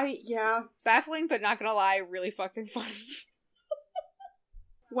 Baffling, but not gonna lie, really fucking funny.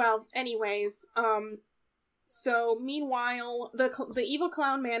 Well, anyways, so meanwhile, the evil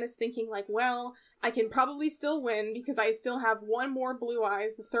clown man is thinking, like, well, I can probably still win because I still have one more Blue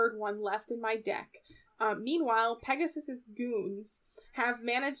Eyes, the third one, left in my deck. Meanwhile, Pegasus's goons have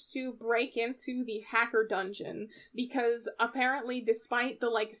managed to break into the hacker dungeon because apparently, despite the,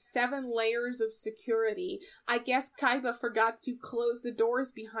 like, 7 layers of security, I guess Kaiba forgot to close the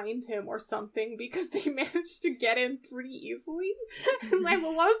doors behind him or something because they managed to get in pretty easily. And, like,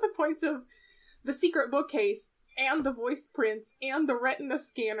 what was the point of the secret bookcase and the voice prints and the retina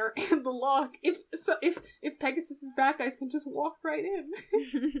scanner and the lock if Pegasus's bad guys can just walk right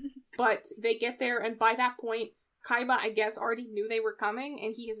in? But they get there, and by that point, Kaiba, I guess, already knew they were coming,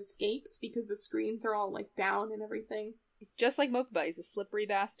 and he has escaped because the screens are all, like, down and everything. He's just like Mokuba. He's a slippery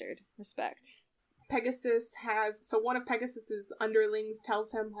bastard. Respect. One of Pegasus's underlings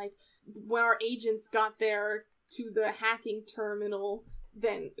tells him, like, when our agents got there to the hacking terminal,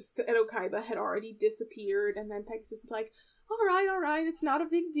 then Seto Kaiba had already disappeared, and then Pegasus is like, alright, it's not a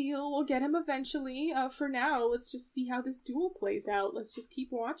big deal, we'll get him eventually. For now, let's just see how this duel plays out. Let's just keep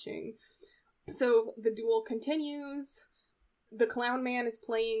watching. So the duel continues. The clown man is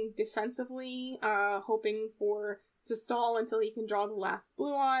playing defensively, hoping to stall until he can draw the last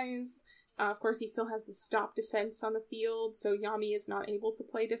Blue Eyes. Of course, he still has the stop defense on the field, so Yami is not able to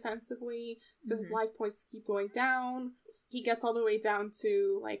play defensively, so his life points keep going down. He gets all the way down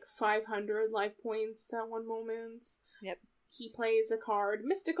to, like, 500 life points at one moment. Yep. He plays a card,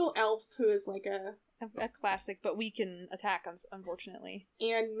 Mystical Elf, who is, like, a classic, but we can attack, unfortunately.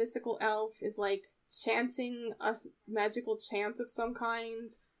 And Mystical Elf is, like, chanting a magical chant of some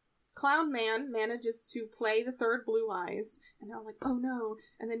kind. Clown Man manages to play the third Blue Eyes, and they're like, oh no.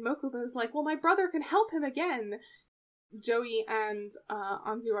 And then Mokuba is like, well, my brother can help him again. Joey and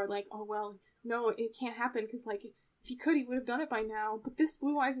Anzu are like, oh, well, no, it can't happen, because, like, if he could, he would have done it by now. But this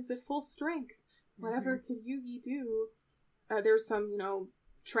Blue Eyes is at full strength. Whatever could Yugi do? There's some,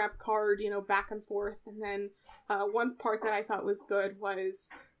 trap card, back and forth. And then one part that I thought was good was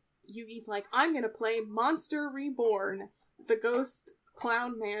Yugi's like, I'm gonna play Monster Reborn. The ghost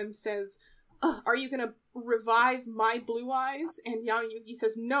clown man says, are you gonna revive my Blue Eyes? And Yugi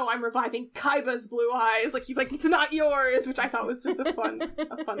says, no, I'm reviving Kaiba's Blue Eyes. Like, he's like, it's not yours, which I thought was just a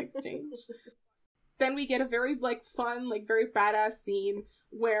fun exchange. Then we get a very, like, fun, like, very badass scene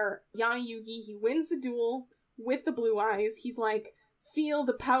where Yugi, he wins the duel with the Blue Eyes. He's like, feel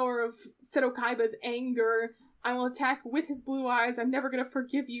the power of Seto Kaiba's anger. I will attack with his Blue Eyes. I'm never gonna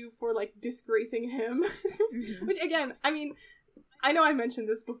forgive you for, like, disgracing him. Which, again, I mean, I know I mentioned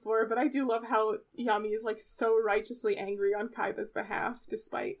this before, but I do love how Yami is, like, so righteously angry on Kaiba's behalf,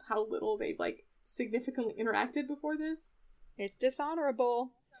 despite how little they've, like, significantly interacted before this. It's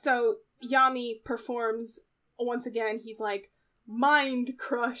dishonorable. So Yami performs once again. He's like, mind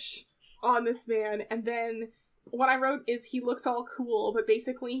crush on this man. And then what I wrote is he looks all cool, but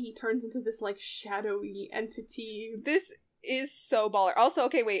basically he turns into this like shadowy entity. This is so baller. Also,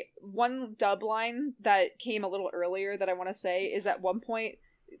 okay, wait. One dub line that came a little earlier that I want to say is at one point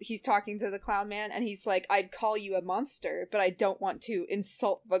he's talking to the clown man and he's like, I'd call you a monster, but I don't want to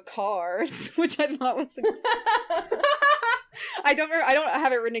insult the cards, which I thought was I don't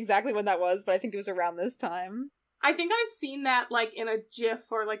have it written exactly when that was, but I think it was around this time. I think I've seen that like in a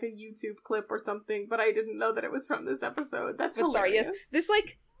GIF or like a YouTube clip or something, but I didn't know that it was from this episode. That's hilarious. Sorry, yes. This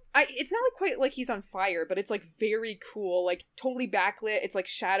like it's not like quite like he's on fire, but it's like very cool, like totally backlit. It's like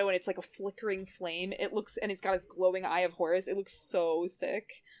shadow and it's like a flickering flame. It looks, and it's got his glowing eye of Horus. It looks so sick.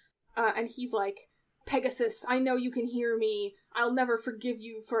 And he's like, Pegasus, I know you can hear me. I'll never forgive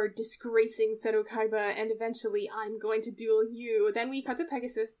you for disgracing Seto Kaiba, and eventually I'm going to duel you. Then we cut to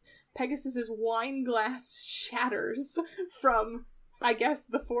Pegasus. Pegasus's wine glass shatters from, I guess,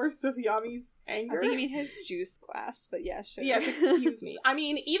 the force of Yami's anger. I think you mean his juice glass, but yeah, sure. Yes, excuse me. I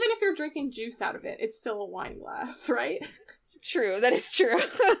mean, even if you're drinking juice out of it, it's still a wine glass, right? True, that is true.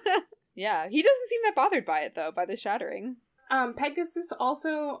 Yeah, he doesn't seem that bothered by it, though, by the shattering. Pegasus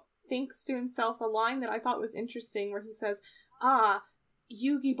also thinks to himself a line that I thought was interesting, where he says,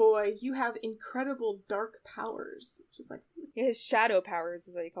 Yugi boy, you have incredible dark powers. Which is like... Yeah, his shadow powers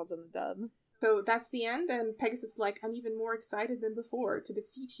is what he calls in the dub. So that's the end, and Pegasus is like, I'm even more excited than before to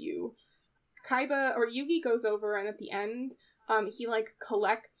defeat you. Kaiba, or Yugi goes over, and at the end, he, like,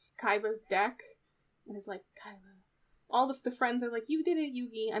 collects Kaiba's deck, and is like, Kaiba. All of the friends are like, you did it,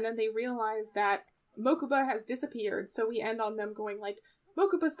 Yugi, and then they realize that Mokuba has disappeared, so we end on them going like,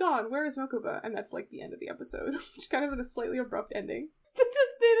 Mokuba's gone, where is Mokuba? And that's, like, the end of the episode, which is kind of a slightly abrupt ending. They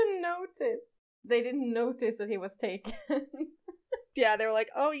just didn't notice. They didn't notice that he was taken. Yeah, they were like,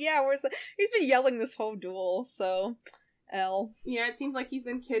 oh yeah, where's the... He's been yelling this whole duel, so... L. Yeah, it seems like he's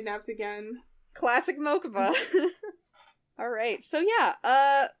been kidnapped again. Classic Mokuba. Alright, so yeah,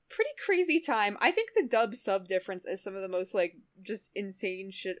 pretty crazy time. I think the dub-sub difference is some of the most, like, just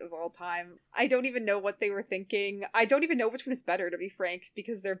insane shit of all time. I don't even know what they were thinking. I don't even know which one is better, to be frank,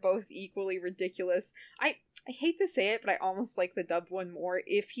 because they're both equally ridiculous. I hate to say it, but I almost like the dubbed one more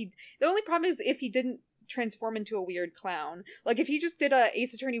if he... The only problem is if he didn't transform into a weird clown. Like, if he just did a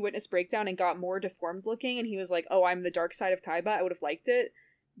Ace Attorney Witness breakdown and got more deformed looking and he was like, oh, I'm the dark side of Kaiba, I would have liked it.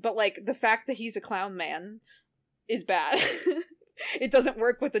 But, like, the fact that he's a clown man is bad. It doesn't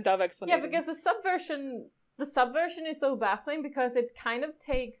work with the dub explanation. Yeah, because the subversion is so baffling because it kind of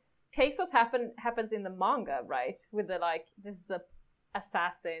takes what happens in the manga, right? With the, like, this is a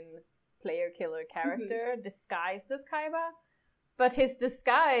assassin player killer character disguised as Kaiba. But his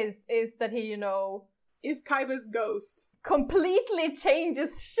disguise is that he, is Kaiba's ghost. Completely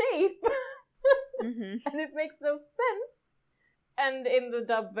changes shape. And it makes no sense. And in the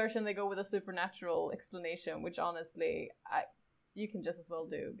dub version, they go with a supernatural explanation, which honestly, you can just as well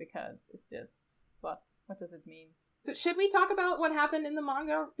do, because it's just, what does it mean? So should we talk about what happened in the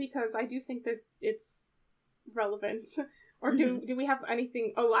manga? Because I do think that it's relevant. Or do we have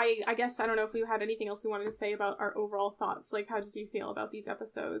anything... Oh, I guess I don't know if we had anything else we wanted to say about our overall thoughts. Like, how did you feel about these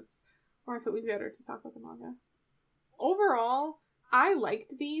episodes? Or if it would be better to talk about the manga. Overall, I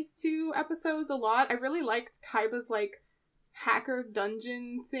liked these two episodes a lot. I really liked Kaiba's, like, hacker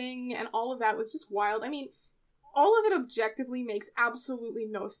dungeon thing, and all of that was just wild. I mean, all of it objectively makes absolutely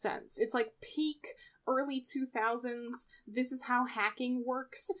no sense. It's like peak early 2000s, this is how hacking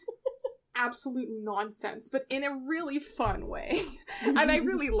works. Absolute nonsense, but in a really fun way. And I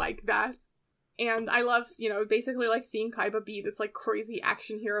really like that. And I love, basically like seeing Kaiba be this like crazy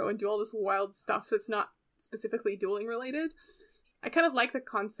action hero and do all this wild stuff that's not specifically dueling related. I kind of like the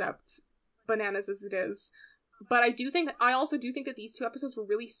concept, bananas as it is. But I also do think that these two episodes were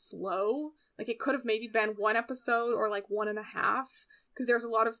really slow. Like, it could have maybe been one episode or like 1.5, because there's a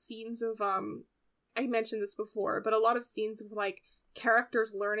lot of scenes of, I mentioned this before, but a lot of scenes of like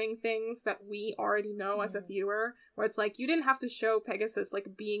characters learning things that we already know as a viewer, where it's like, you didn't have to show Pegasus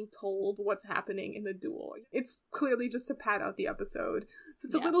like being told what's happening in the duel. It's clearly just to pad out the episode. So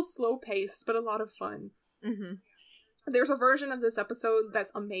it's a little slow paced, but a lot of fun. There's a version of this episode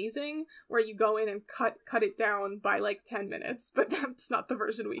that's amazing, where you go in and cut it down by like 10 minutes, but that's not the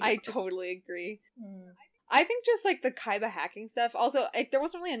version we got. I totally agree. I think just like the Kaiba hacking stuff. Also, there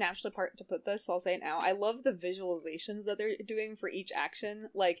wasn't really a natural part to put this, so I'll say it now. I love the visualizations that they're doing for each action.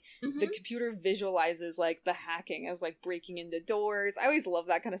 Like, the computer visualizes like the hacking as like breaking into doors. I always love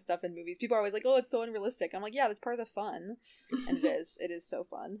that kind of stuff in movies. People are always like, oh, it's so unrealistic. I'm like, yeah, that's part of the fun. And it is so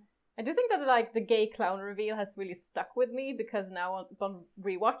fun. I do think that like the gay clown reveal has really stuck with me, because now on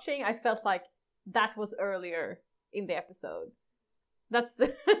rewatching, I felt like that was earlier in the episode. That's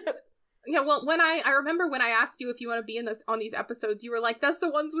the Yeah, well, when I remember when I asked you if you want to be in this on these episodes, you were like, "That's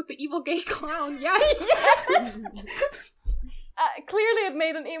the ones with the evil gay clown." Yes. Yes! Clearly, it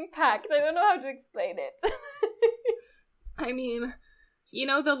made an impact. I don't know how to explain it. I mean, you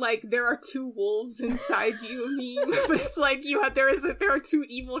know the like there are two wolves inside you meme, but it's like there are two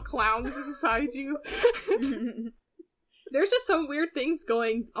evil clowns inside you. There's just some weird things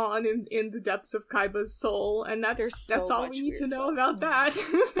going on in the depths of Kaiba's soul, and that's all we need to know about that.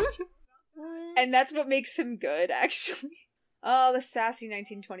 And that's what makes him good, actually. Oh, the sassy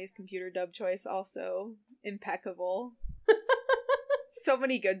 1920s computer dub choice, also impeccable. So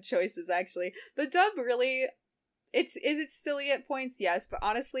many good choices, actually. The dub really... Is it silly at points? Yes, but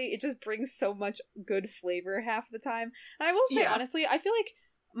honestly, it just brings so much good flavor half the time. And I will say, honestly, I feel like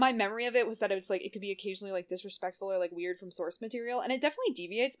my memory of it was that it's like, it could be occasionally like disrespectful or like weird from source material, and it definitely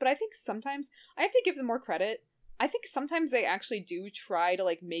deviates, but I think sometimes, I have to give them more credit. I think sometimes they actually do try to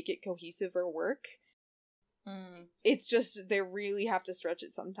like make it cohesive or work. It's just, they really have to stretch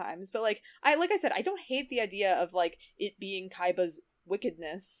it sometimes. But like I said, I don't hate the idea of like it being Kaiba's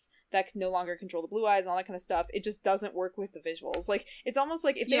wickedness that can no longer control the blue eyes and all that kind of stuff. It just doesn't work with the visuals. Like, it's almost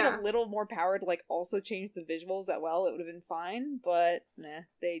like if they had a little more power to like also change the visuals that well, it would have been fine, but nah,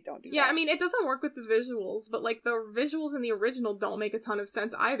 they don't do that. Yeah, I mean, it doesn't work with the visuals, but like the visuals in the original don't make a ton of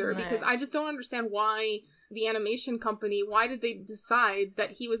sense either, because I just don't understand why the animation company, why did they decide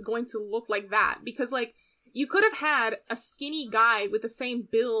that he was going to look like that? Because like, you could have had a skinny guy with the same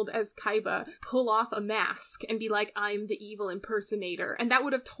build as Kaiba pull off a mask and be like, "I'm the evil impersonator," and that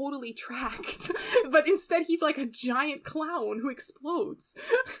would have totally tracked. But instead, he's like a giant clown who explodes.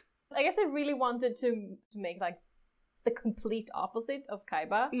 I guess I really wanted to make like the complete opposite of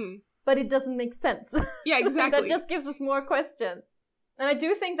Kaiba, but it doesn't make sense. Yeah, exactly. That just gives us more questions. And I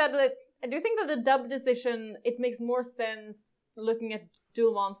do think that the dub decision, it makes more sense looking at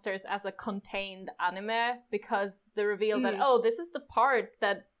Duel Monsters as a contained anime, because the reveal that, this is the part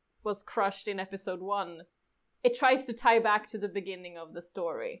that was crushed in episode 1, it tries to tie back to the beginning of the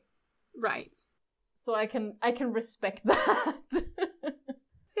story. Right. So I can respect that.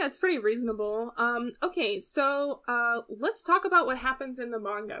 Yeah, it's pretty reasonable. Okay, so let's talk about what happens in the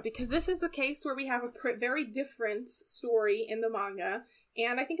manga, because this is a case where we have a very different story in the manga,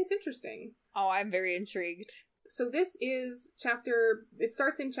 and I think it's interesting. Oh, I'm very intrigued. So this is it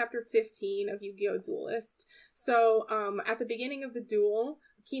starts in chapter 15 of Yu-Gi-Oh! Duelist. So, at the beginning of the duel,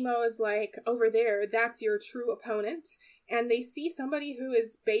 Kimo is like, "Over there, that's your true opponent." And they see somebody who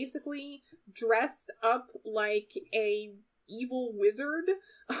is basically dressed up like a evil wizard.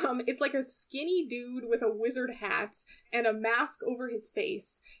 It's like a skinny dude with a wizard hat and a mask over his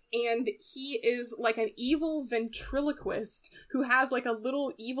face, and he is like an evil ventriloquist who has like a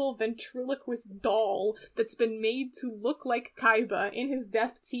little evil ventriloquist doll that's been made to look like Kaiba in his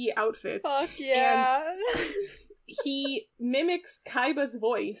Death Tea outfit. Fuck yeah. And he mimics Kaiba's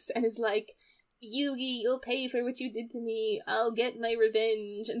voice and is like, "Yugi, you'll pay for what you did to me. I'll get my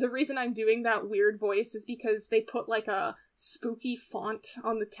revenge." And the reason I'm doing that weird voice is because they put like a spooky font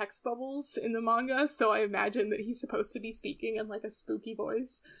on the text bubbles in the manga, so I imagine that he's supposed to be speaking in like a spooky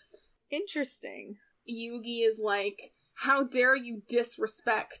voice. Interesting. Yugi is like, "How dare you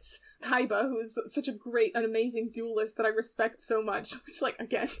disrespect Kaiba, who's such a great and amazing duelist that I respect so much." Which, like,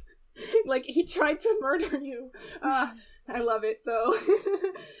 again, like, he tried to murder you. I love it, though.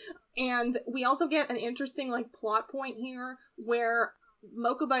 And we also get an interesting, like, plot point here where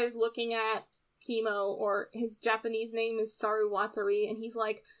Mokuba is looking at Kimo, or his Japanese name is Saruwatari, and he's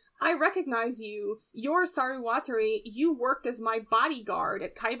like, "I recognize you. You're Saruwatari. You worked as my bodyguard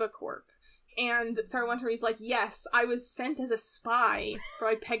at Kaiba Corp." And Saruwatari's like, "Yes, I was sent as a spy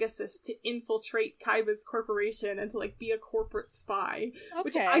by Pegasus to infiltrate Kaiba's corporation and to, like, be a corporate spy."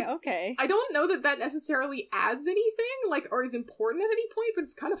 Okay. I don't know that necessarily adds anything, like, or is important at any point, but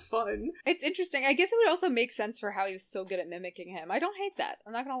it's kind of fun. It's interesting. I guess it would also make sense for how he was so good at mimicking him. I don't hate that.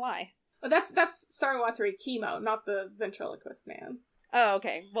 I'm not gonna lie. But that's Saruwatari Kimo, not the ventriloquist man. Oh,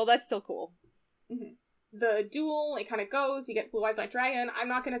 okay. Well, that's still cool. Mm-hmm. The duel, it kind of goes, you get Blue Eyes White Dragon. I'm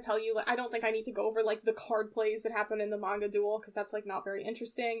not going to tell you, I don't think I need to go over, like, the card plays that happen in the manga duel, because that's, like, not very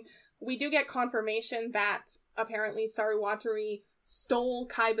interesting. We do get confirmation that, apparently, Saruwatari stole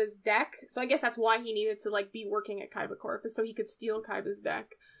Kaiba's deck, so I guess that's why he needed to, like, be working at Kaiba Corp, is so he could steal Kaiba's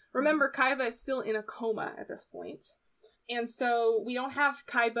deck. Remember, Kaiba is still in a coma at this point. And so we don't have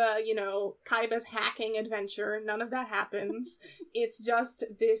Kaiba, Kaiba's hacking adventure. None of that happens. It's just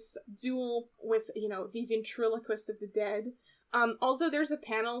this duel with, the ventriloquist of the dead. Also, there's a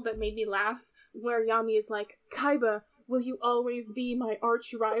panel that made me laugh where Yami is like, Kaiba, will you always be my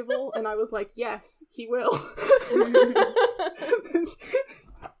arch rival? And I was like, yes, he will.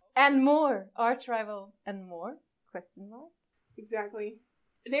 And more. Arch rival and more? Question mark? Exactly.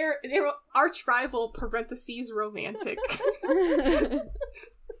 They're arch rival parentheses romantic.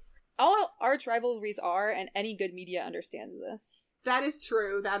 All arch rivalries are, and any good media understands this. That is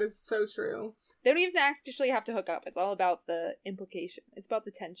true. That is so true. They don't even actually have to hook up. It's all about the implication. It's about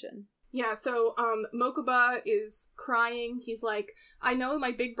the tension. Yeah, so Mokuba is crying. He's like, I know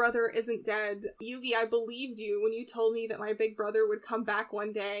my big brother isn't dead. Yugi, I believed you when you told me that my big brother would come back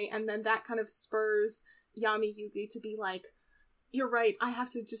one day, and then that kind of spurs Yami Yugi to be like, you're right, I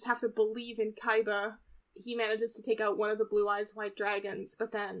have to believe in Kaiba. He manages to take out one of the Blue Eyes White Dragons,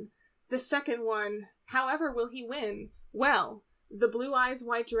 but then the second one, however will he win? Well, the Blue Eyes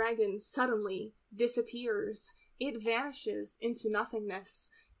White Dragon suddenly disappears. It vanishes into nothingness.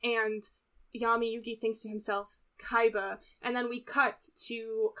 And Yami Yugi thinks to himself, Kaiba. And then we cut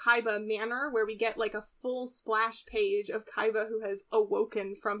to Kaiba Manor, where we get like a full splash page of Kaiba who has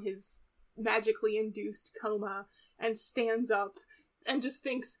awoken from his magically induced coma and stands up and just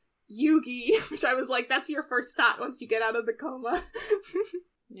thinks, Yugi, which I was like, that's your first thought once you get out of the coma.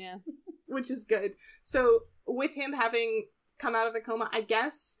 Yeah. Which is good. So with him having come out of the coma, I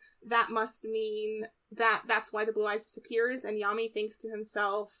guess that must mean that that's why the Blue Eyes disappears, and Yami thinks to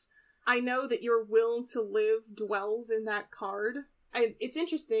himself, I know that your will to live dwells in that card. It's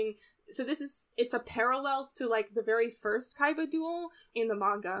interesting. So it's a parallel to like the very first Kaiba duel in the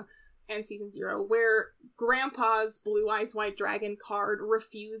manga and Season 0, where Grandpa's Blue Eyes White Dragon card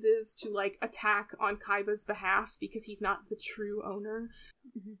refuses to like attack on Kaiba's behalf because he's not the true owner.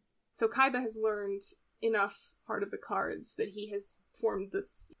 Mm-hmm. So Kaiba has learned enough part of the cards that he has formed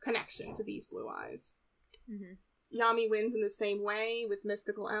this connection to these Blue Eyes. Mm-hmm. Yami wins in the same way with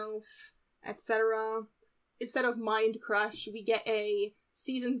Mystical Elf, etc. Instead of Mind Crush, we get a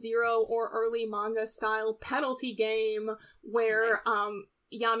Season 0 or early manga style penalty game where Yami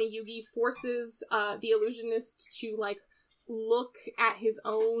Yugi forces the illusionist to like look at his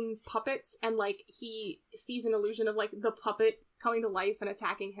own puppets, and like he sees an illusion of like the puppet coming to life and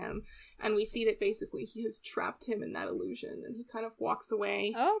attacking him, and we see that basically he has trapped him in that illusion and he kind of walks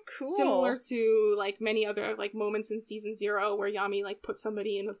away. Oh, cool. Similar to like many other like moments in Season 0 where Yami like puts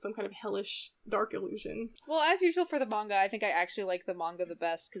somebody in some kind of hellish dark illusion. Well, as usual for the manga, I think I actually like the manga the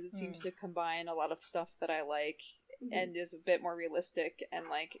best because it seems to combine a lot of stuff that I like and is a bit more realistic, and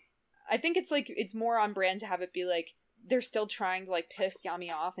like I think it's more on brand to have it be like they're still trying to like piss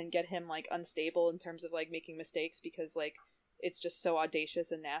Yami off and get him like unstable in terms of like making mistakes because like it's just so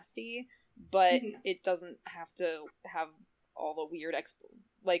audacious and nasty, but it doesn't have to have all the weird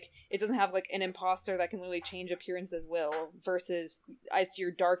like it doesn't have like an imposter that can literally change appearance as will versus it's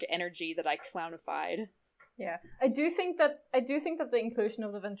your dark energy that I clownified. Yeah, I do think that the inclusion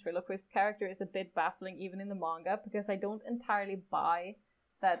of the ventriloquist character is a bit baffling even in the manga, because I don't entirely buy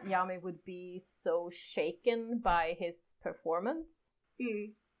that Yami would be so shaken by his performance.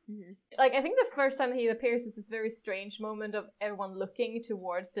 Mm-hmm. Like, I think the first time he appears is this very strange moment of everyone looking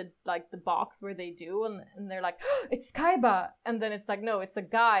towards the box where they do, and they're like, oh, it's Kaiba! And then it's like, no, it's a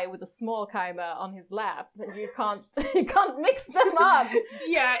guy with a small Kaiba on his lap. And you can't mix them up.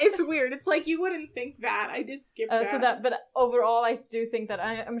 Yeah, it's weird. It's like, you wouldn't think that. I did skip that. But overall, I do think that,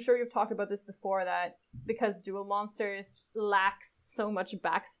 I'm sure you've talked about this before, that because Duel Monsters lacks so much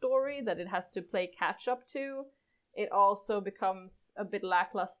backstory that it has to play catch up to, it also becomes a bit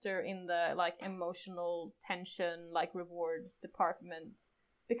lackluster in the like emotional tension, like reward department.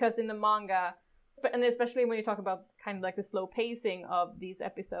 Because in the manga, and especially when you talk about kind of like the slow pacing of these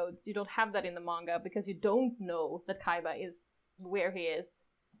episodes, you don't have that in the manga because you don't know that Kaiba is where he is,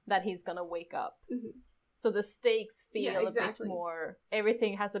 that he's gonna wake up. Mm-hmm. So the stakes feel a bit more,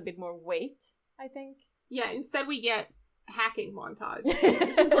 everything has a bit more weight, I think. Yeah, instead we get hacking montage,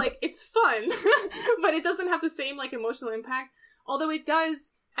 which is like, it's fun, but it doesn't have the same like emotional impact. Although it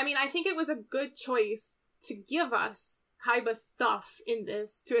does, I mean, I think it was a good choice to give us Kaiba's stuff in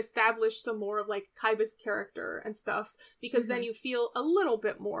this to establish some more of like Kaiba's character and stuff, because then you feel a little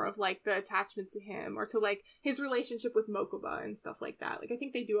bit more of like the attachment to him or to like his relationship with Mokuba and stuff like that. Like, I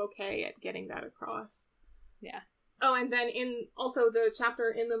think they do okay at getting that across. Yeah. Oh, and then also the chapter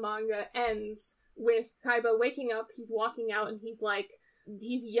in the manga ends with Kaiba waking up. He's walking out and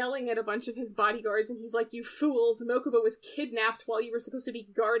he's yelling at a bunch of his bodyguards, and he's like, you fools, Mokuba was kidnapped while you were supposed to be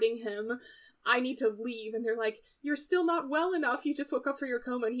guarding him. I need to leave. And they're like, you're still not well enough, you just woke up from your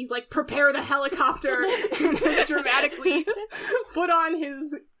coma. And he's like, prepare the helicopter, and has dramatically put on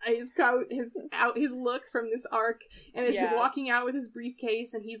his his coat, his look from this arc, and is walking out with his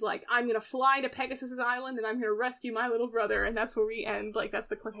briefcase, and he's like, I'm gonna fly to Pegasus Island, and I'm gonna rescue my little brother, and that's where we end. Like, that's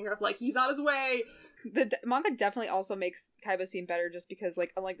the cliffhanger of, like, he's on his way. The manga definitely also makes Kaiba seem better, just because,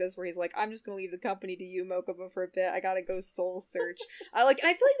 like, unlike this where he's like, I'm just gonna leave the company to you, Mokuba, for a bit, I gotta go soul search. And I feel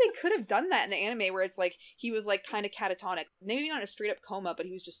like they could have done that in the anime, where it's like, he was, like, kind of catatonic. Maybe not a straight up coma, but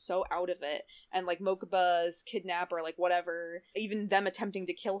he was just so out of it. And, like, Mokuba's kidnap, or, like, whatever, even them attempting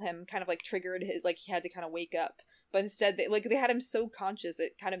to kill him kind of, like, triggered his, like, he had to kind of wake up. But instead, they had him so conscious,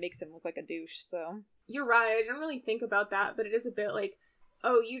 it kind of makes him look like a douche, so. You're right, I didn't really think about that, but it is a bit like,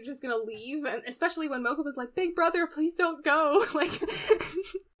 oh, you're just gonna leave? And especially when Mokuba's like, big brother, please don't go. Like,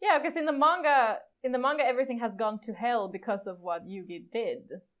 yeah, because in the manga, everything has gone to hell because of what Yugi did.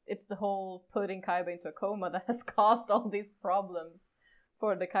 It's the whole putting Kaiba into a coma that has caused all these problems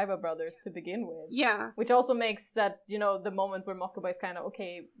for the Kaiba brothers to begin with. Yeah. Which also makes that, the moment where Mokuba is kind of,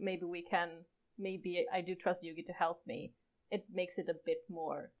 okay, maybe I do trust Yugi to help me. It makes it a bit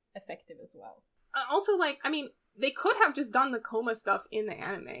more effective as well. Also, like, I mean, they could have just done the coma stuff in the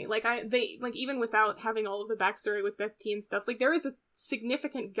anime. Like, even without having all of the backstory with Beki and stuff, like, there is a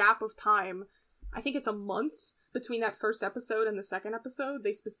significant gap of time. I think it's a month between that first episode and the second episode.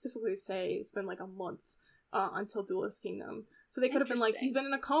 They specifically say it's been, like, a month until Duelist Kingdom. So they could have been like, he's been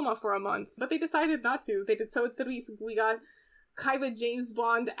in a coma for a month. But they decided not to. They did, so instead we got Kaiba James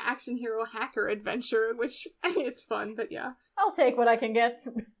Bond action hero hacker adventure, which, I mean, it's fun, but yeah. I'll take what I can get.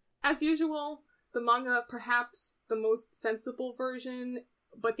 As usual, the manga, perhaps the most sensible version,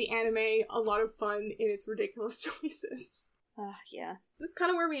 but the anime, a lot of fun in its ridiculous choices. Yeah. That's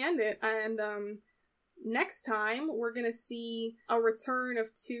kind of where we end it. And next time, we're going to see a return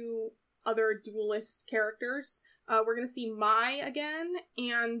of two other duelist characters. We're going to see Mai again,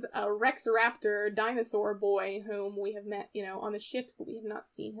 and Rex Raptor dinosaur boy, whom we have met, on the ship, but we have not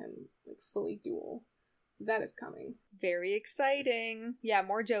seen him, like, fully duel. So that is coming. Very exciting. Yeah,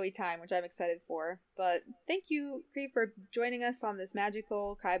 more Joey time, which I'm excited for. But thank you, Cree, for joining us on this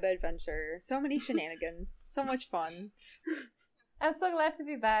magical Kaiba adventure. So many shenanigans. So much fun. I'm so glad to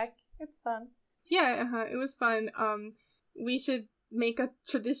be back. It's fun. Yeah, it was fun. We should make a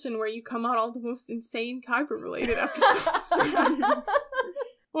tradition where you come out all the most insane Kaiba-related episodes.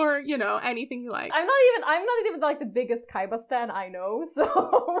 Or, anything you like. I'm not even like the biggest Kaiba stan I know,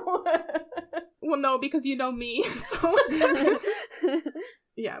 so... Well, no, because you know me, so...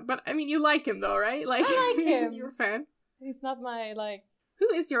 Yeah, but, I mean, you like him, though, right? Like, I like him. You're a fan. He's not my, like...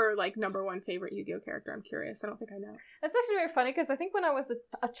 Who is your, like, number one favorite Yu-Gi-Oh character? I'm curious. I don't think I know. That's actually very funny, because I think when I was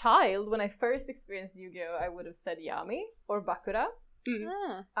a child, when I first experienced Yu-Gi-Oh, I would have said Yami or Bakura.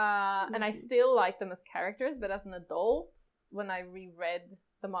 Mm-hmm. And I still like them as characters, but as an adult, when I reread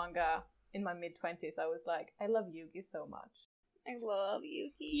the manga in my mid-20s, I was like, I love Yugi so much. I love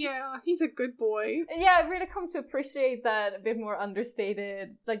Yugi. Yeah, he's a good boy. Yeah, I've really come to appreciate that a bit more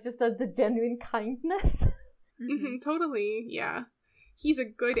understated, like just the genuine kindness. Mm-hmm, totally, yeah. He's a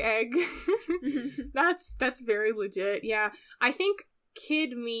good egg. That's very legit, yeah. I think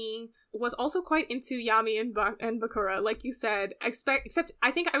kid me was also quite into Yami and Bakura, like you said. Except I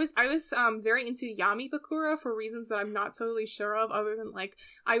think I was very into Yami Bakura for reasons that I'm not totally sure of, other than, like,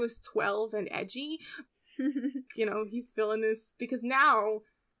 I was 12 and edgy. He's villainous, because now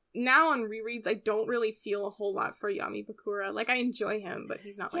on rereads I don't really feel a whole lot for Yami Bakura. Like, I enjoy him, but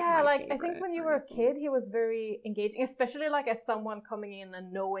he's not, like, my favorite. I think when you were a kid he was very engaging, especially like as someone coming in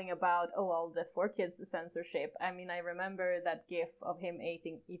and knowing about the 4Kids censorship. I mean, I remember that gif of him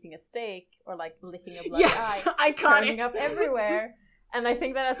eating a steak, or like licking a bloody eye, iconic, turning up everywhere. And I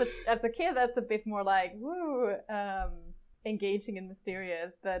think that as a kid that's a bit more like engaging and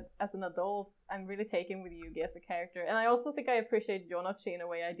mysterious, but as an adult, I'm really taken with Yugi as a character. And I also think I appreciate Yonochi in a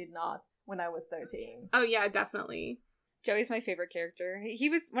way I did not when I was 13. Oh yeah, definitely. Joey's my favorite character. He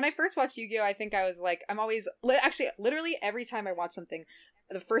was, when I first watched Yu-Gi-Oh, I think I was like, I'm always, actually, literally every time I watch something,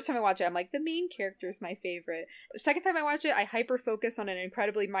 the first time I watch it, I'm like, the main character is my favorite. The second time I watch it, I hyper-focus on an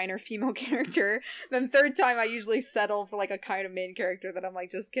incredibly minor female character. Then third time, I usually settle for, like, a kind of main character that I'm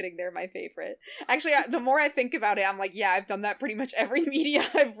like, just kidding, they're my favorite. Actually, the more I think about it, I'm like, yeah, I've done that pretty much every media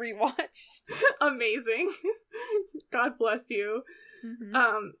I've rewatched. Amazing. God bless you. Mm-hmm.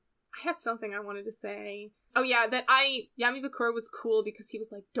 I had something I wanted to say. Oh yeah, that Yami Bakura was cool because he was,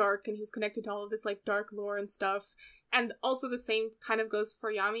 like, dark, and he was connected to all of this, like, dark lore and stuff. And also the same kind of goes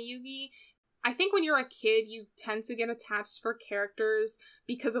for Yami Yugi. I think when you're a kid, you tend to get attached for characters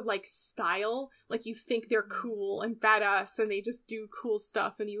because of, like, style. Like, you think they're cool and badass and they just do cool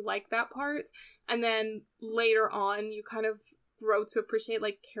stuff and you like that part. And then later on, you kind of grow to appreciate,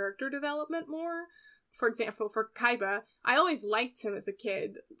 like, character development more. for example, for Kaiba, I always liked him as a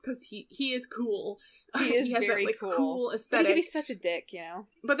kid because he is cool. He is has very that, like, cool aesthetic. But he can be such a dick, you know?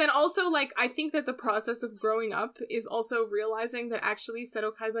 But then also, like, I think that the process of growing up is also realizing that actually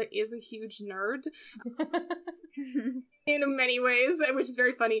Seto Kaiba is a huge nerd. In many ways, which is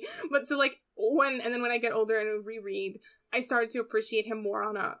very funny. But so, like, when I get older and reread, I started to appreciate him more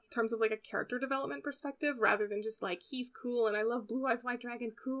on a terms of, like, a character development perspective, rather than just, like, he's cool and I love Blue Eyes White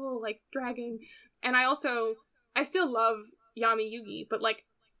Dragon, cool, like, dragon. And I still love Yami Yugi, but, like,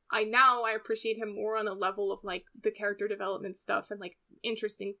 I appreciate him more on a level of, like, the character development stuff and, like,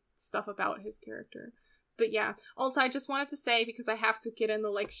 interesting stuff about his character. But yeah, also I just wanted to say, because I have to get in the,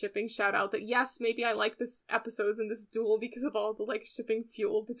 like, shipping shout out, that yes, maybe I like this episodes in this duel because of all the, like, shipping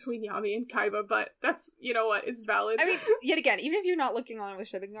fuel between Yami and Kaiba, but that's, you know what, it's valid. I mean, yet again, even if you're not looking on it with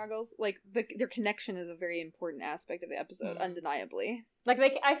shipping goggles, like, their connection is a very important aspect of the episode, undeniably. Like,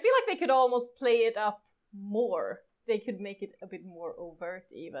 I feel like they could almost play it up more. They could make it a bit more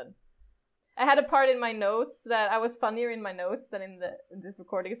overt, even. I had a part in my notes that I was funnier in my notes than in this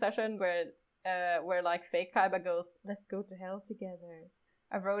recording session where like fake Kaiba goes, "Let's go to hell together."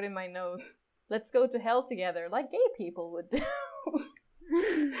 I wrote in my notes, "Let's go to hell together," like gay people would do.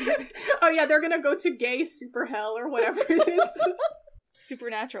 Oh yeah, they're gonna go to gay super hell or whatever it is.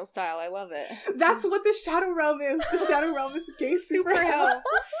 Supernatural style, I love it. That's what the Shadow Realm is. The Shadow Realm is gay super hell.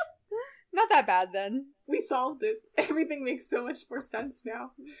 Not that bad then. We solved it. Everything makes so much more sense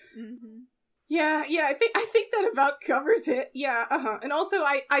now. Mm-hmm. Yeah, I think that about covers it. Yeah, And also,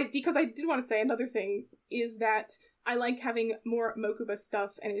 I because I did want to say another thing is that I like having more Mokuba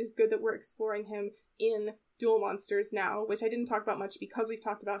stuff, and it is good that we're exploring him in Duel Monsters now, which I didn't talk about much because we've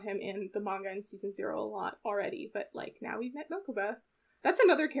talked about him in the manga in Season 0 a lot already, but, like, now we've met Mokuba. That's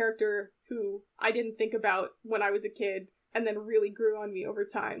another character who I didn't think about when I was a kid, and then really grew on me over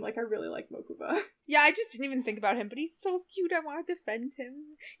time. Like, I really like Mokuba. Yeah, I just didn't even think about him, but he's so cute. I want to defend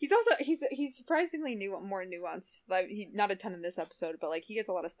him. He's surprisingly more nuanced. Like, not a ton in this episode, but, like, he gets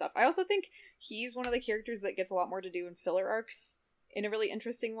a lot of stuff. I also think he's one of the characters that gets a lot more to do in filler arcs in a really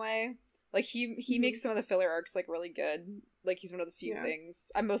interesting way. Like, he makes some of the filler arcs, like, really good. Like, he's one of the few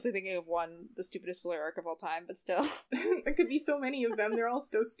things. I'm mostly thinking of one, the stupidest filler arc of all time, but still. There could be so many of them. They're all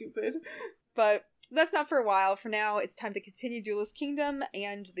so stupid. But that's not for a while. For now, it's time to continue Duelist Kingdom,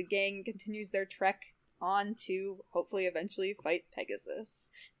 and the gang continues their trek on to, hopefully, eventually fight Pegasus.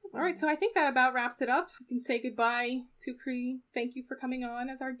 Alright, so I think that about wraps it up. We can say goodbye to Cree. Thank you for coming on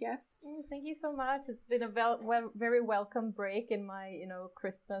as our guest. Thank you so much. It's been a very welcome break in my,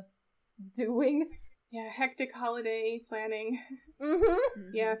 Christmas doings. Yeah, hectic holiday planning.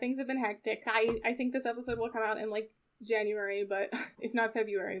 Mm-hmm. Yeah, things have been hectic. I think this episode will come out in, like, January, but if not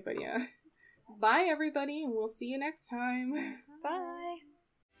February, but yeah. Bye, everybody, and we'll see you next time. Bye!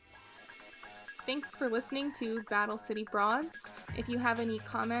 Thanks for listening to Battle City Broads. If you have any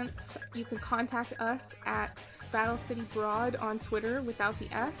comments, you can contact us at Battle City Broad on Twitter without the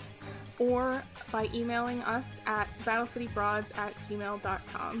S, or by emailing us at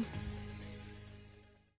battlecitybroads@gmail.com.